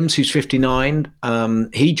Jeff Williams, who's 59.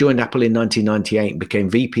 He joined Apple in 1998 and became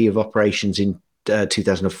VP of operations in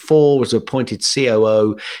 2004, was appointed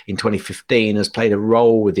COO in 2015, has played a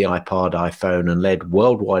role with the iPod, iPhone, and led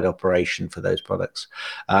worldwide operation for those products.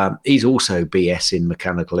 He's also BS in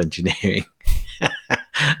mechanical engineering,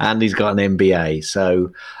 and he's got an MBA.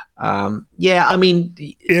 So,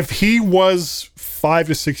 if he was 5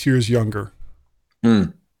 to 6 years younger,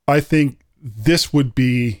 I think this would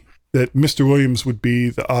be that Mr. Williams would be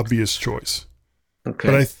the obvious choice. Okay.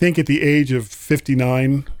 But I think at the age of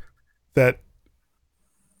 59, that,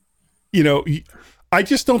 I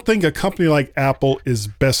just don't think a company like Apple is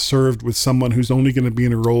best served with someone who's only going to be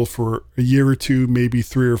in a role for a year or two, maybe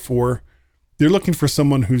 3 or 4. They're looking for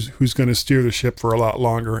someone who's going to steer the ship for a lot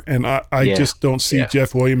longer. And I just don't see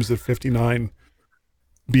Jeff Williams at 59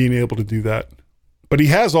 being able to do that. But he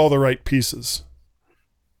has all the right pieces.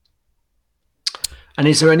 And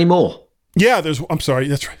is there any more? Yeah, I'm sorry.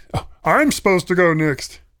 That's right. Oh, I'm supposed to go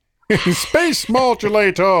next. Space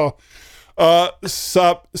modulator.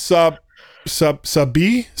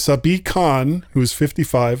 Sabi Khan, who's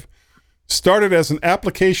 55, started as an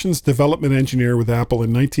applications development engineer with Apple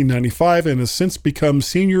in 1995 and has since become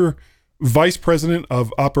senior vice president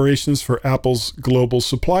of operations for Apple's global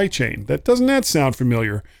supply chain. Doesn't that sound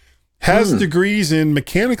familiar? Has degrees in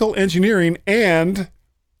mechanical engineering and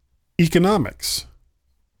economics.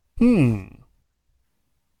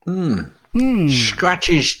 Scratch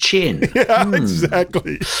his chin. Yeah,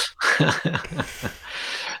 exactly.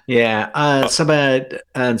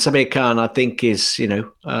 Samir Khan, I think, is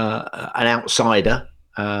an outsider,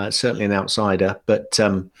 certainly an outsider. But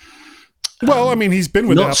he's been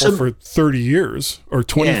with Apple for 30 years or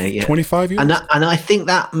 25 years, and I think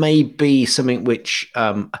that may be something which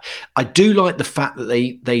I do like the fact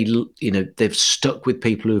that they've stuck with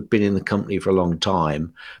people who've been in the company for a long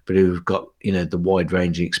time, but who've got the wide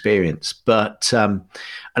ranging experience. But and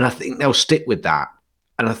I think they'll stick with that.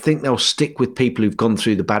 And I think they'll stick with people who've gone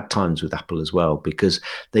through the bad times with Apple as well, because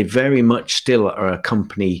they very much still are a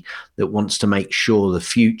company that wants to make sure the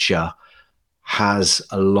future has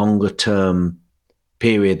a longer term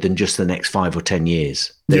period than just the next 5 or 10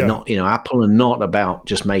 years. They're not, Apple are not about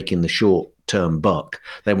just making the short term buck.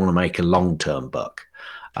 They want to make a long term buck.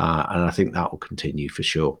 And I think that will continue for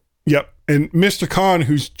sure. Yep. And Mr. Khan,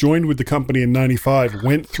 who's joined with the company in 95,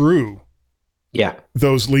 went through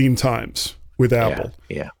those lean times with Apple.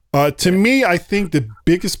 To me, I think the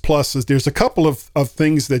biggest plus is there's a couple of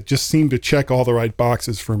things that just seem to check all the right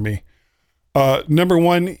boxes for me. Number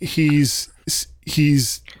one, he's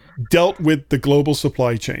dealt with the global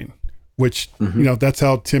supply chain, which, that's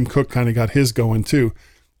how Tim Cook kind of got his going too.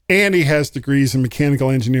 And he has degrees in mechanical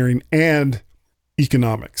engineering and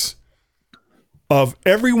economics. Of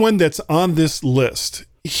everyone that's on this list,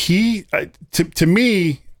 he, to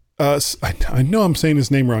me, I know I'm saying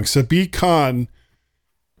his name wrong, Sabi Khan.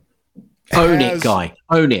 Own it, guy.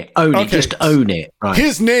 Own it. Okay. Just own it. Right.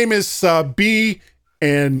 His name is Sabi,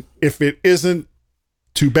 and if it isn't,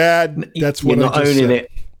 too bad. That's what I just said. You're not owning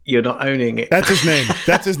it. You're not owning it. That's his name.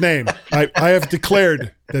 That's his name. I have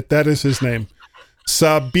declared that is his name.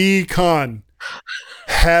 Sabi Khan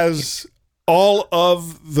has all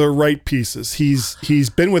of the right pieces. He's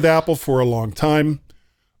been with Apple for a long time.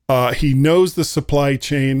 He knows the supply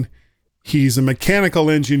chain. He's a mechanical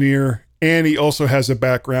engineer. And he also has a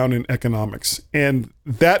background in economics. And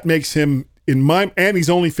that makes him, and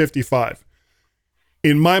he's only 55.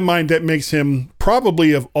 In my mind, that makes him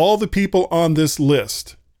probably, of all the people on this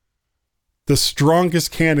list, the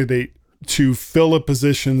strongest candidate to fill a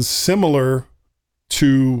position similar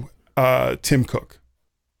to Tim Cook,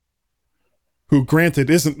 who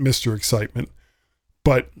granted isn't Mr. Excitement,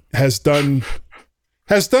 but has done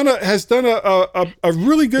a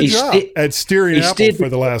really good job at steering Apple for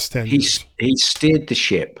the last 10 years. He steered the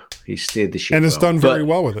ship. And has done very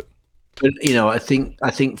well with it. But I think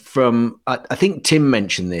Tim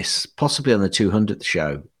mentioned this possibly on the 200th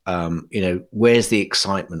show. Where's the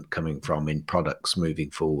excitement coming from in products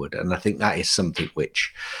moving forward? And I think that is something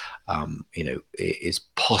which, is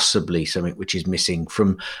possibly something which is missing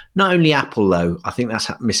from not only Apple though. I think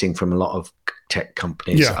that's missing from a lot of tech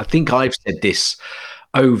companies. Yeah. I think I've said this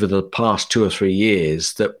over the past 2 or 3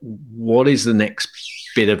 years, that what is the next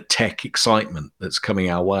bit of tech excitement that's coming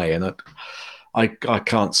our way? And I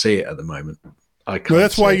can't see it at the moment.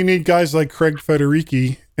 That's why you need guys like Craig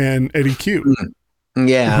Federighi and Eddie Q.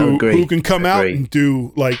 Yeah, I agree. Who can come out and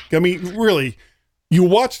do, really, you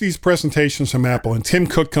watch these presentations from Apple and Tim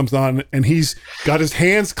Cook comes on and he's got his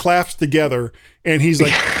hands clasped together and he's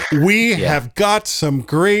like, we have got some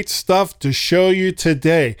great stuff to show you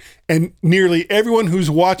today. And nearly everyone who's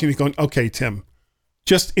watching is going, okay, Tim,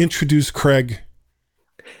 just introduce Craig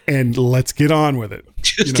and let's get on with it.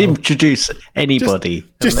 Just introduce anybody.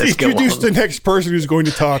 Just introduce the next person who's going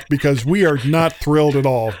to talk, because we are not thrilled at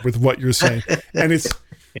all with what you're saying. And it's,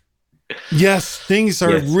 yes, things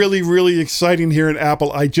are really, really exciting here at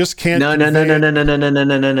Apple. I just can't. No.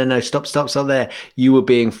 Stop there. You were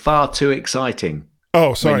being far too exciting.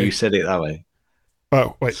 Oh, sorry. When you said it that way.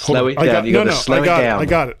 Oh, wait. Slow it down. You got to slow it down. I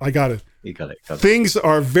got it. You got it. Things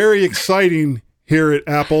are very exciting here at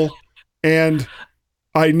Apple. And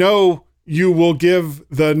I know you will give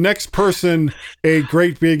the next person a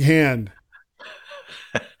great big hand.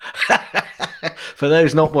 For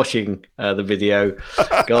those not watching the video,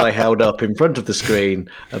 Guy held up in front of the screen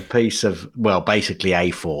a piece of, basically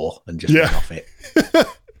A4 and just went off it.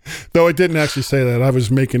 Though I didn't actually say that. I was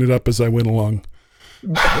making it up as I went along.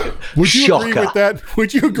 Would you agree with that?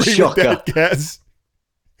 Would you agree with that, Gaz?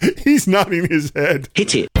 He's nodding his head.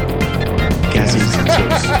 Hit it. Gaz's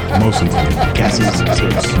tips. Mostly. Gaz's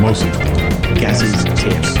tips. Mostly. Gaz's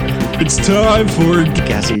tips. It's time for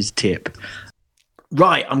Gaz's tip.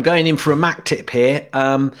 Right, I'm going in for a Mac tip here.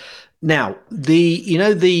 Now,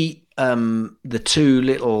 the two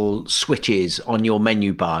little switches on your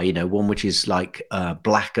menu bar, one which is like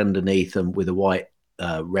black underneath and with a white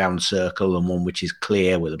round circle, and one which is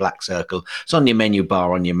clear with a black circle. It's on your menu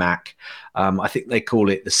bar on your Mac. I think they call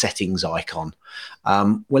it the settings icon.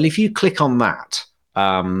 Well, if you click on that,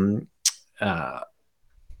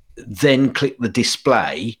 then click the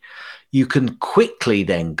display, you can quickly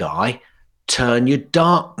then, Guy, turn your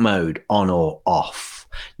dark mode on or off.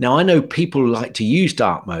 Now, I know people like to use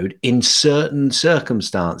dark mode in certain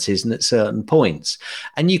circumstances and at certain points,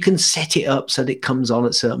 and you can set it up so that it comes on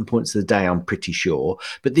at certain points of the day, I'm pretty sure.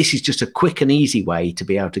 But this is just a quick and easy way to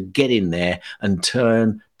be able to get in there and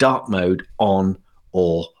turn dark mode on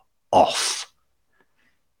or off.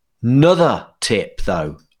 Another tip,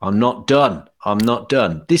 though, I'm not done.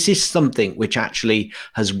 This is something which actually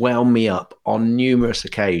has wound me up on numerous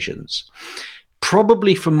occasions.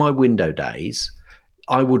 Probably from my Windows days,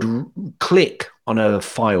 I would click on a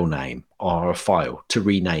file name or a file to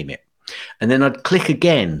rename it. And then I'd click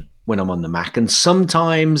again when I'm on the Mac. And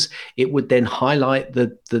sometimes it would then highlight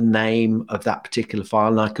the name of that particular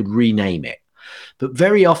file and I could rename it. But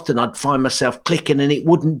very often I'd find myself clicking and it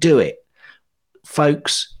wouldn't do it.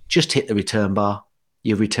 Folks, just hit the return bar.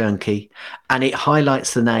 your return key, and it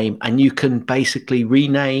highlights the name, and you can basically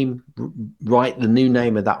rename, write the new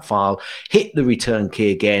name of that file, hit the return key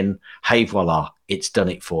again. Hey, voila, it's done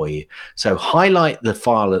it for you. So highlight the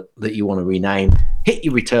file that you want to rename, hit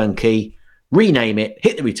your return key, rename it,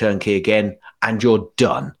 hit the return key again, and you're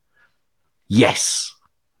done. Yes.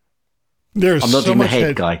 There's I'm nodding my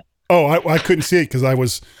head, Guy. Oh, I couldn't see it because I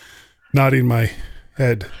was nodding my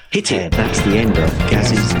head. Hit it. That's the end of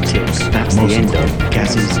Gaz's tips. That's the end of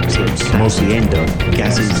Gaz's tips. That's the end of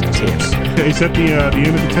Gaz's tips. Is that the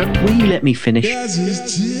end of the tip? Will you let me finish?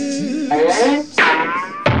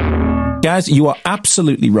 Gaz, you are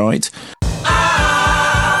absolutely right.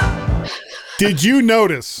 Did you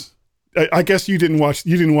notice? I guess you didn't watch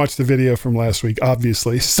the video from last week.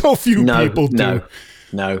 Obviously, so few people do.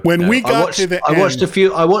 No. When we got to the end, I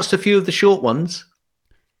watched a few of the short ones.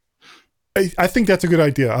 I think that's a good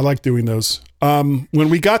idea. I like doing those. When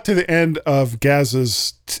we got to the end of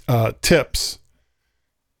Gaz's tips,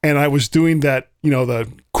 and I was doing that,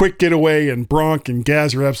 the quick getaway and Bronk and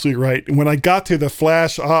Gaz are absolutely right. And when I got to the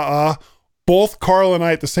flash, both Carl and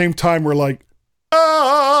I at the same time were like,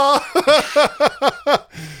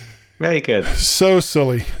 Very good. So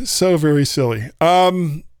silly. So very silly.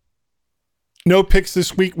 No picks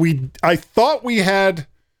this week. I thought we had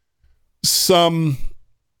some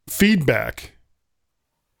feedback,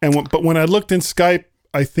 but when I looked in Skype,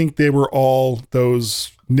 I think they were all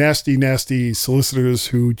those nasty solicitors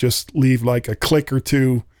who just leave like a click or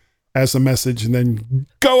two as a message and then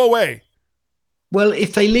go away. Well,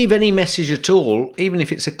 if they leave any message at all, even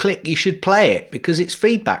if it's a click, you should play it because it's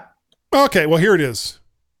feedback. Okay, well, here it is.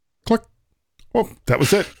 Click. Well, that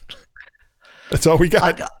was it. That's all we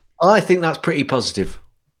got. I think that's pretty positive.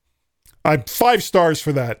 5 stars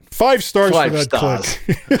for that. 5 stars for that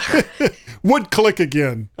click. Would click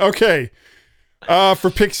again. Okay.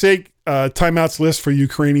 For pick's sake, timeouts list for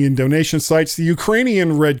Ukrainian donation sites. The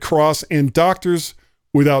Ukrainian Red Cross and Doctors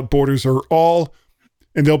Without Borders are all,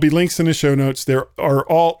 and there'll be links in the show notes. There are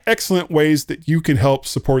all excellent ways that you can help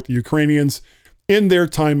support the Ukrainians in their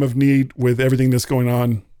time of need with everything that's going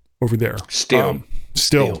on over there. Still.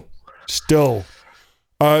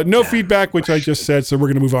 No feedback, which I just said, so we're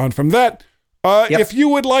going to move on from that. If you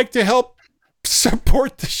would like to help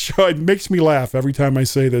support the show, it makes me laugh every time I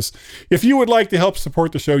say this. If you would like to help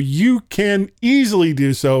support the show, you can easily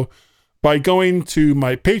do so by going to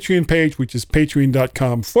my Patreon page, which is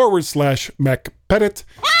patreon.com/MacPettit.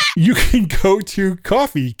 You can go to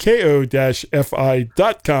coffee,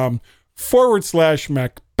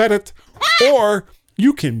 ko-fi.com/MacPettit, or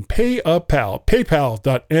you can pay a pal,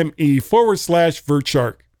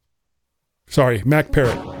 paypal.me/VertShark. Sorry,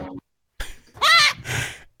 MacParrot.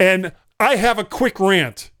 And I have a quick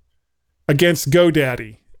rant against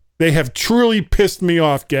GoDaddy. They have truly pissed me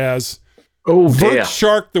off, Gaz. Oh, dear.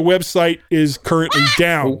 VertShark, the website, is currently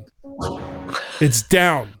down. It's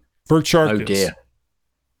down. VertShark is. Dear.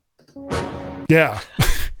 Yeah.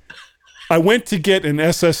 I went to get an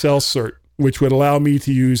SSL cert, which would allow me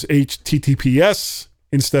to use HTTPS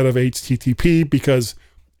instead of HTTP, because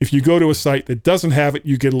if you go to a site that doesn't have it,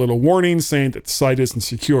 you get a little warning saying that the site isn't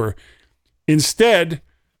secure. Instead,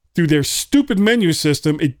 through their stupid menu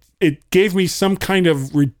system, it gave me some kind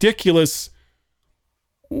of ridiculous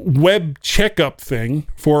web checkup thing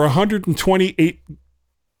for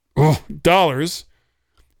 $128,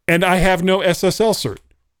 and I have no SSL cert.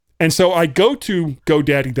 And so I go to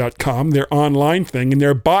GoDaddy.com, their online thing, and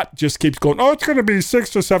their bot just keeps going, it's going to be 6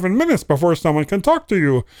 to 7 minutes before someone can talk to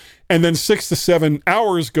you. And then 6 to 7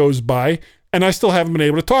 hours goes by, and I still haven't been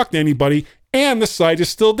able to talk to anybody, and the site is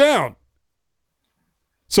still down.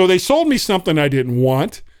 So they sold me something I didn't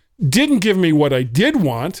want, didn't give me what I did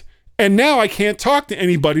want, and now I can't talk to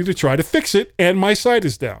anybody to try to fix it, and my site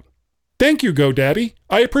is down. Thank you, GoDaddy.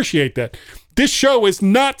 I appreciate that. This show is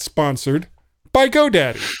not sponsored by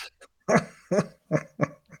GoDaddy.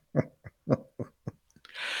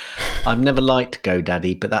 I've never liked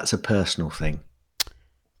GoDaddy, but that's a personal thing.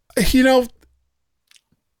 Let's move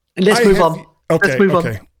on. Okay. Let's move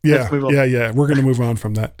on. Yeah. Let's move on. Yeah. We're going to move on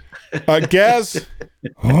from that. Gaz,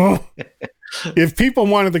 if people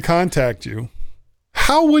wanted to contact you,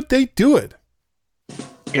 how would they do it?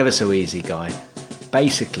 Ever so easy, Guy.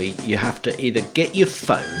 Basically, you have to either get your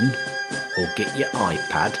phone or get your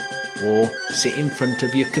iPad or sit in front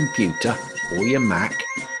of your computer or your Mac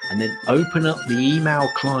and then open up the email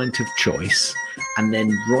client of choice and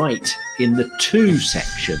then write in the to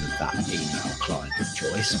section of that email client of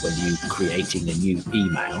choice when you're creating a new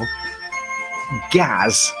email,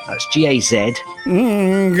 Gaz, that's G-A-Z.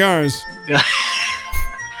 Gaz.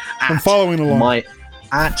 I'm following along.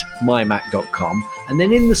 At mymac.com, and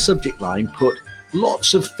then in the subject line put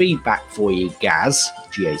lots of feedback for you, Gaz,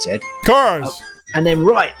 G-A-Z. Cars. And then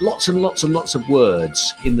write lots and lots and lots of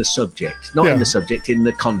words in the subject. Not Yeah. in the subject, in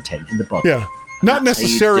the content, in the body. Yeah. Not That's how you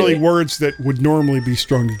necessarily do it. words that would normally be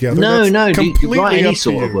strung together. No, That's no. You completely write any up to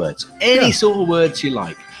sort of you. words. Any Yeah. sort of words you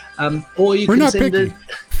like. Or you We're can not send picky.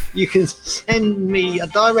 you can send me a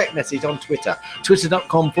direct message on Twitter.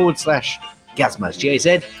 Twitter.com/Gazmaz.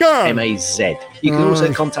 G-A-Z-M-A-Z. You can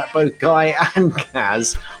also contact both Guy and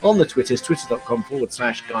Gaz on the Twitters.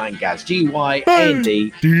 Twitter.com/Guy and Gaz.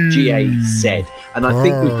 G-Y-N-D-G-A-Z. And I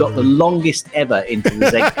think we've got the longest ever into the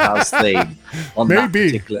Zcast theme on that Maybe.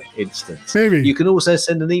 particular instance. Maybe. You can also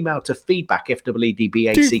send an email to feedback,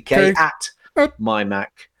 FWDBACK, at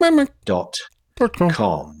mymac.com.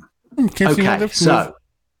 Can't see Okay, that so,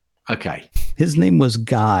 okay. His name was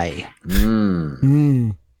Guy.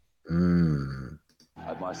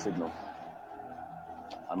 At my signal,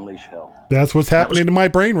 unleash hell. That's what's happening to my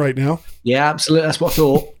brain right now. Yeah, absolutely. That's what I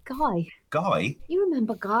thought. Guy. Guy? You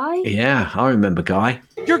remember Guy? Yeah, I remember Guy.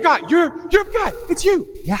 You're Guy. You're Guy. It's you.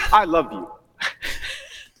 Yeah. I love you.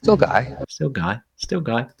 Still Guy. Still Guy. Still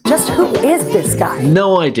Guy. Just who is this guy?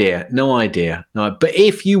 No idea. No idea. No, but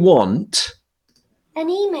if you want, An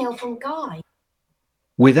email from Guy.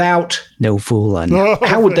 without, No fooling.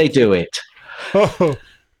 how would they do it?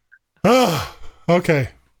 Okay.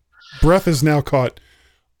 Breath is now caught.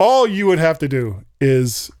 All you would have to do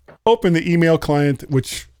is open the email client,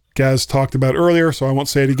 which Gaz talked about earlier, so I won't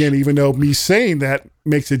say it again, even though me saying that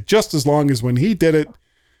makes it just as long as when he did it.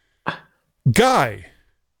 Guy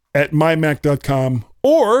at mymac.com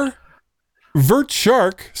or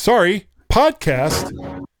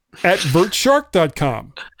podcast at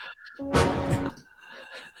vertshark.com.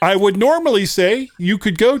 I would normally say you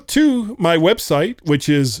could go to my website, which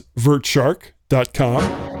is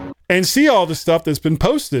vertshark.com, and see all the stuff that's been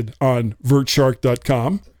posted on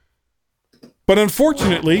vertshark.com. But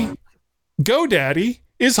unfortunately, GoDaddy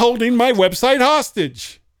is holding my website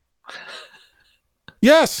hostage.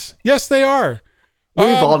 Yes, they are.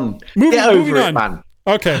 Move on. Get over it, man.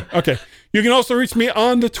 Okay. You can also reach me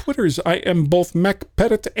on the Twitters. I am both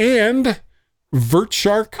MacPettit and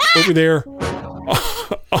VertShark over there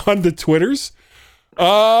on the Twitters.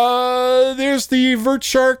 There's the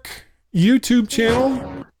VertShark YouTube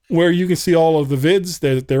channel where you can see all of the vids.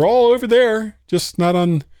 They're all over there, just not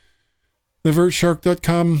on the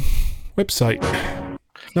vertshark.com website.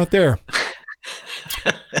 Not there.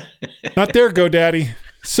 Not there, GoDaddy.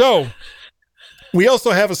 So, we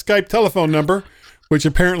also have a Skype telephone number, which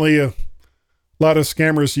apparently a lot of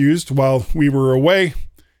scammers used while we were away.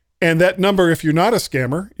 And that number, if you're not a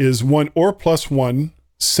scammer, is 1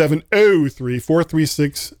 703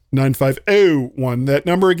 436 9501. That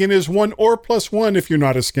number again is 1 if you're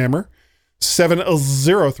not a scammer.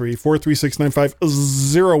 703 436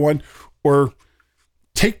 9501. Or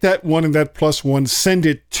take that 1 and that +1, send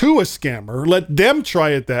it to a scammer, let them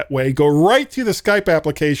try it that way, go right to the Skype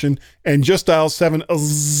application and just dial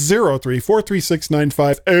 703 436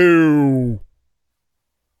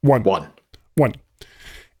 9501.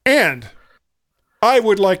 And I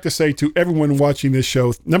would like to say to everyone watching this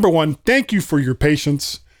show, number one, thank you for your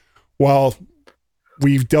patience while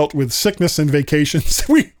we've dealt with sickness and vacations.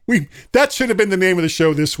 That should have been the name of the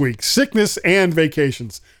show this week, sickness and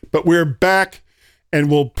vacations. But we're back and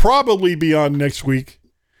we'll probably be on next week.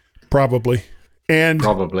 Probably.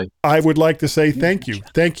 I would like to say thank you.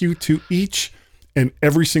 Thank you to each and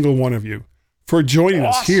every single one of you for joining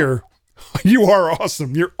us here. You are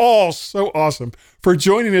awesome. You're all so awesome for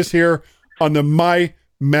joining us here on the mymac.com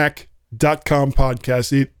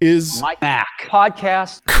podcast. It is My Mac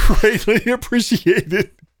podcast. Greatly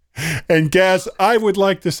appreciated. And Gaz, I would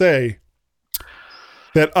like to say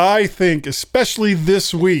that I think, especially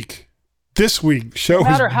this week show No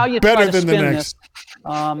matter is how you better try to than the spin next.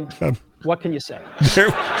 this, what can you say?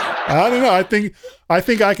 I don't know. I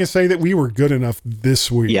think I can say that we were good enough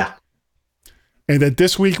this week. Yeah. And that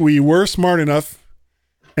this week we were smart enough,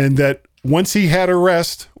 and that once he had a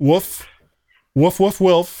rest, Wolf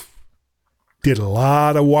did a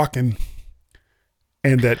lot of walking,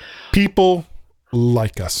 and that people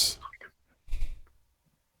like us.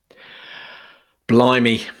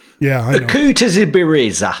 Blimey. Yeah, I know. Akuta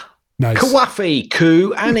Zibiriza. Nice. Kawafi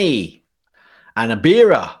Ku Ani.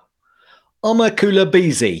 Anabira. Omakula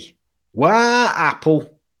Bizi. Wa Apple.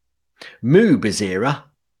 Mu Bazira.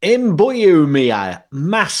 Mboyumia.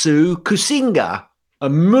 Masu Kusinga.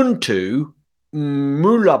 Muntu.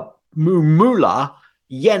 Mula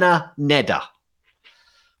Yena Neda.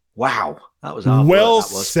 Wow. That was hard well work,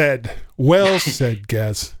 that was. said. Well said,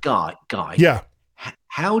 Gaz. Guy. Yeah.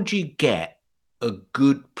 How do you get a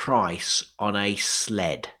good price on a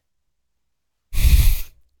sled?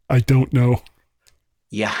 I don't know.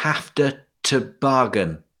 You have to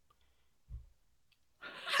bargain.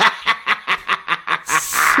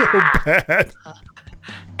 So bad.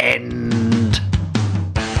 End.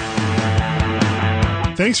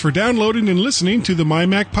 Thanks for downloading and listening to the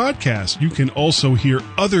MyMac Podcast. You can also hear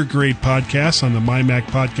other great podcasts on the MyMac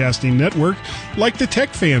Podcasting Network, like the Tech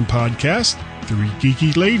Fan Podcast, Three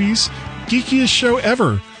Geeky Ladies, Geekiest Show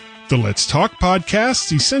Ever, the Let's Talk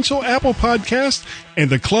Podcast, Essential Apple Podcast, and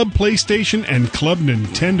the Club PlayStation and Club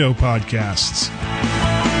Nintendo Podcasts.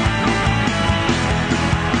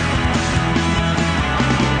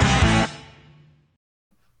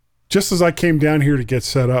 Just as I came down here to get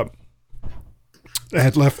set up, I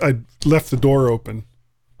left the door open,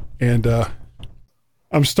 and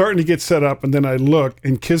I'm starting to get set up, and then I look,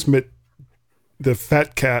 and Kismet, the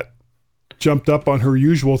fat cat, jumped up on her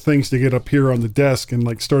usual things to get up here on the desk and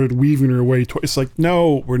like started weaving her way. It's like,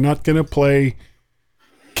 no, we're not going to play.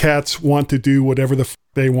 Cats want to do whatever the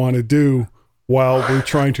they want to do while we're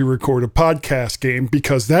trying to record a podcast game,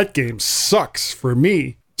 because that game sucks for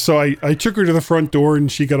me. So I took her to the front door,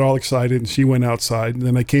 and she got all excited, and she went outside. And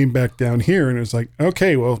then I came back down here, and it was like,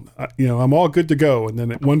 okay, well, I'm all good to go. And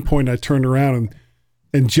then at one point I turned around,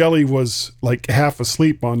 and Jelly was like half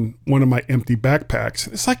asleep on one of my empty backpacks.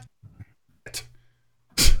 And it's like,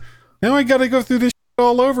 now I got to go through this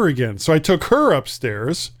all over again. So I took her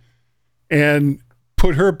upstairs and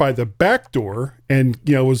put her by the back door, and,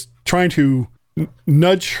 was trying to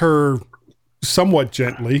nudge her somewhat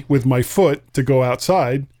gently with my foot to go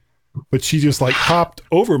outside, but she just like hopped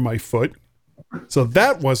over my foot. So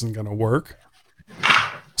that wasn't going to work.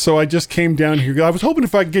 So I just came down here. I was hoping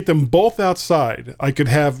if I could get them both outside, I could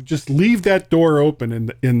just leave that door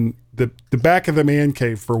open in the back of the man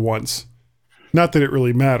cave for once. Not that it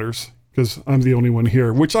really matters, because I'm the only one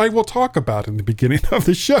here, which I will talk about in the beginning of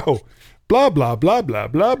the show. Blah, blah, blah, blah,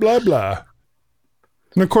 blah, blah, blah.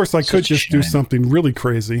 And of course, I could just do something really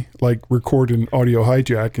crazy, like record an audio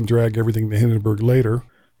hijack and drag everything to Hindenburg later.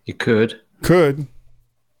 You could. Haven't.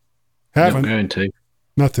 Not going to.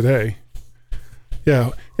 Not today.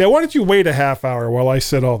 Yeah. Why don't you wait a half hour while I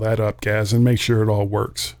set all that up, Gaz, and make sure it all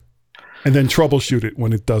works, and then troubleshoot it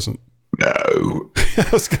when it doesn't. No. I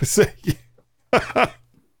was going to say.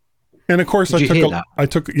 And of course,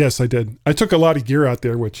 yes, I did. I took a lot of gear out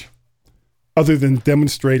there, which, other than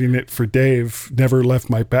demonstrating it for Dave, never left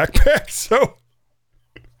my backpack. So,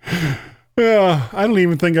 yeah, I don't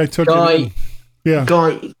even think I took it. Yeah.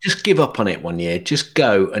 Guy, just give up on it one year. Just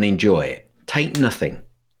go and enjoy it. Take nothing.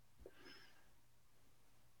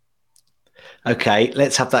 Okay,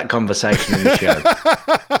 let's have that conversation in the show.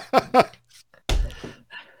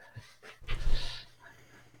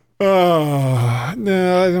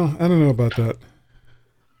 No, I don't know about that.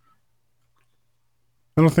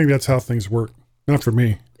 I don't think that's how things work. Not for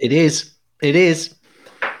me. It is.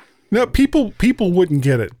 No, people wouldn't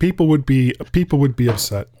get it. People would be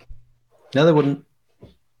upset. No, they wouldn't.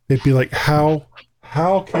 They'd be like, how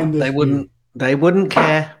can this They wouldn't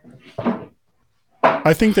care.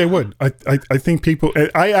 I think they would. I think people,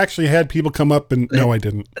 I actually had people come up and no, I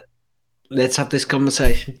didn't. Let's have this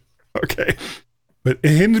conversation. Okay. But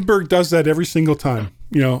Hindenburg does that every single time.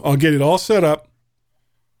 I'll get it all set up,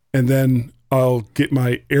 and then I'll get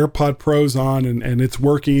my AirPod Pros on, and it's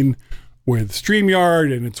working with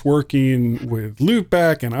StreamYard, and it's working with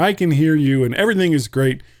Loopback, and I can hear you, and everything is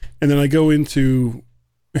great. And then I go into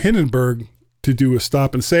Hindenburg to do a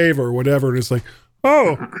stop and save or whatever, and it's like,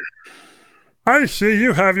 oh, I see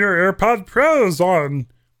you have your AirPod Pros on.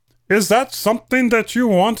 Is that something that you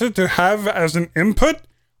wanted to have as an input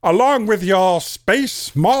along with your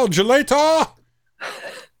space modulator?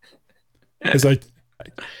 As I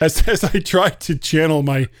tried to channel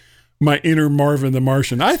my inner Marvin the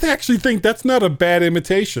Martian, I actually think that's not a bad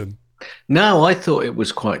imitation. No, I thought it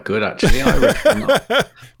was quite good actually.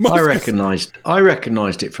 I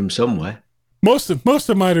recognized it from somewhere. Most of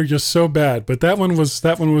mine are just so bad, but that one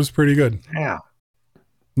was pretty good. Yeah.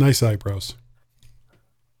 Nice eyebrows.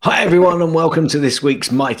 Hi everyone, and welcome to this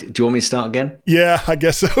week's Might. Do you want me to start again? Yeah, I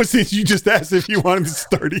guess so. Since you just asked if you wanted to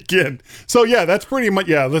start again. So yeah, that's pretty much,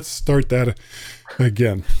 let's start that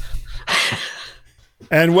again.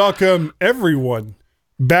 And welcome everyone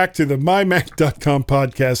back to the MyMac.com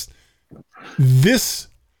podcast.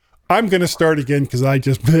 I'm going to start again because I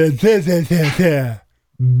just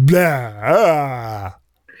blah.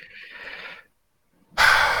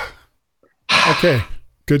 Okay,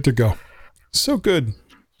 good to go. So good.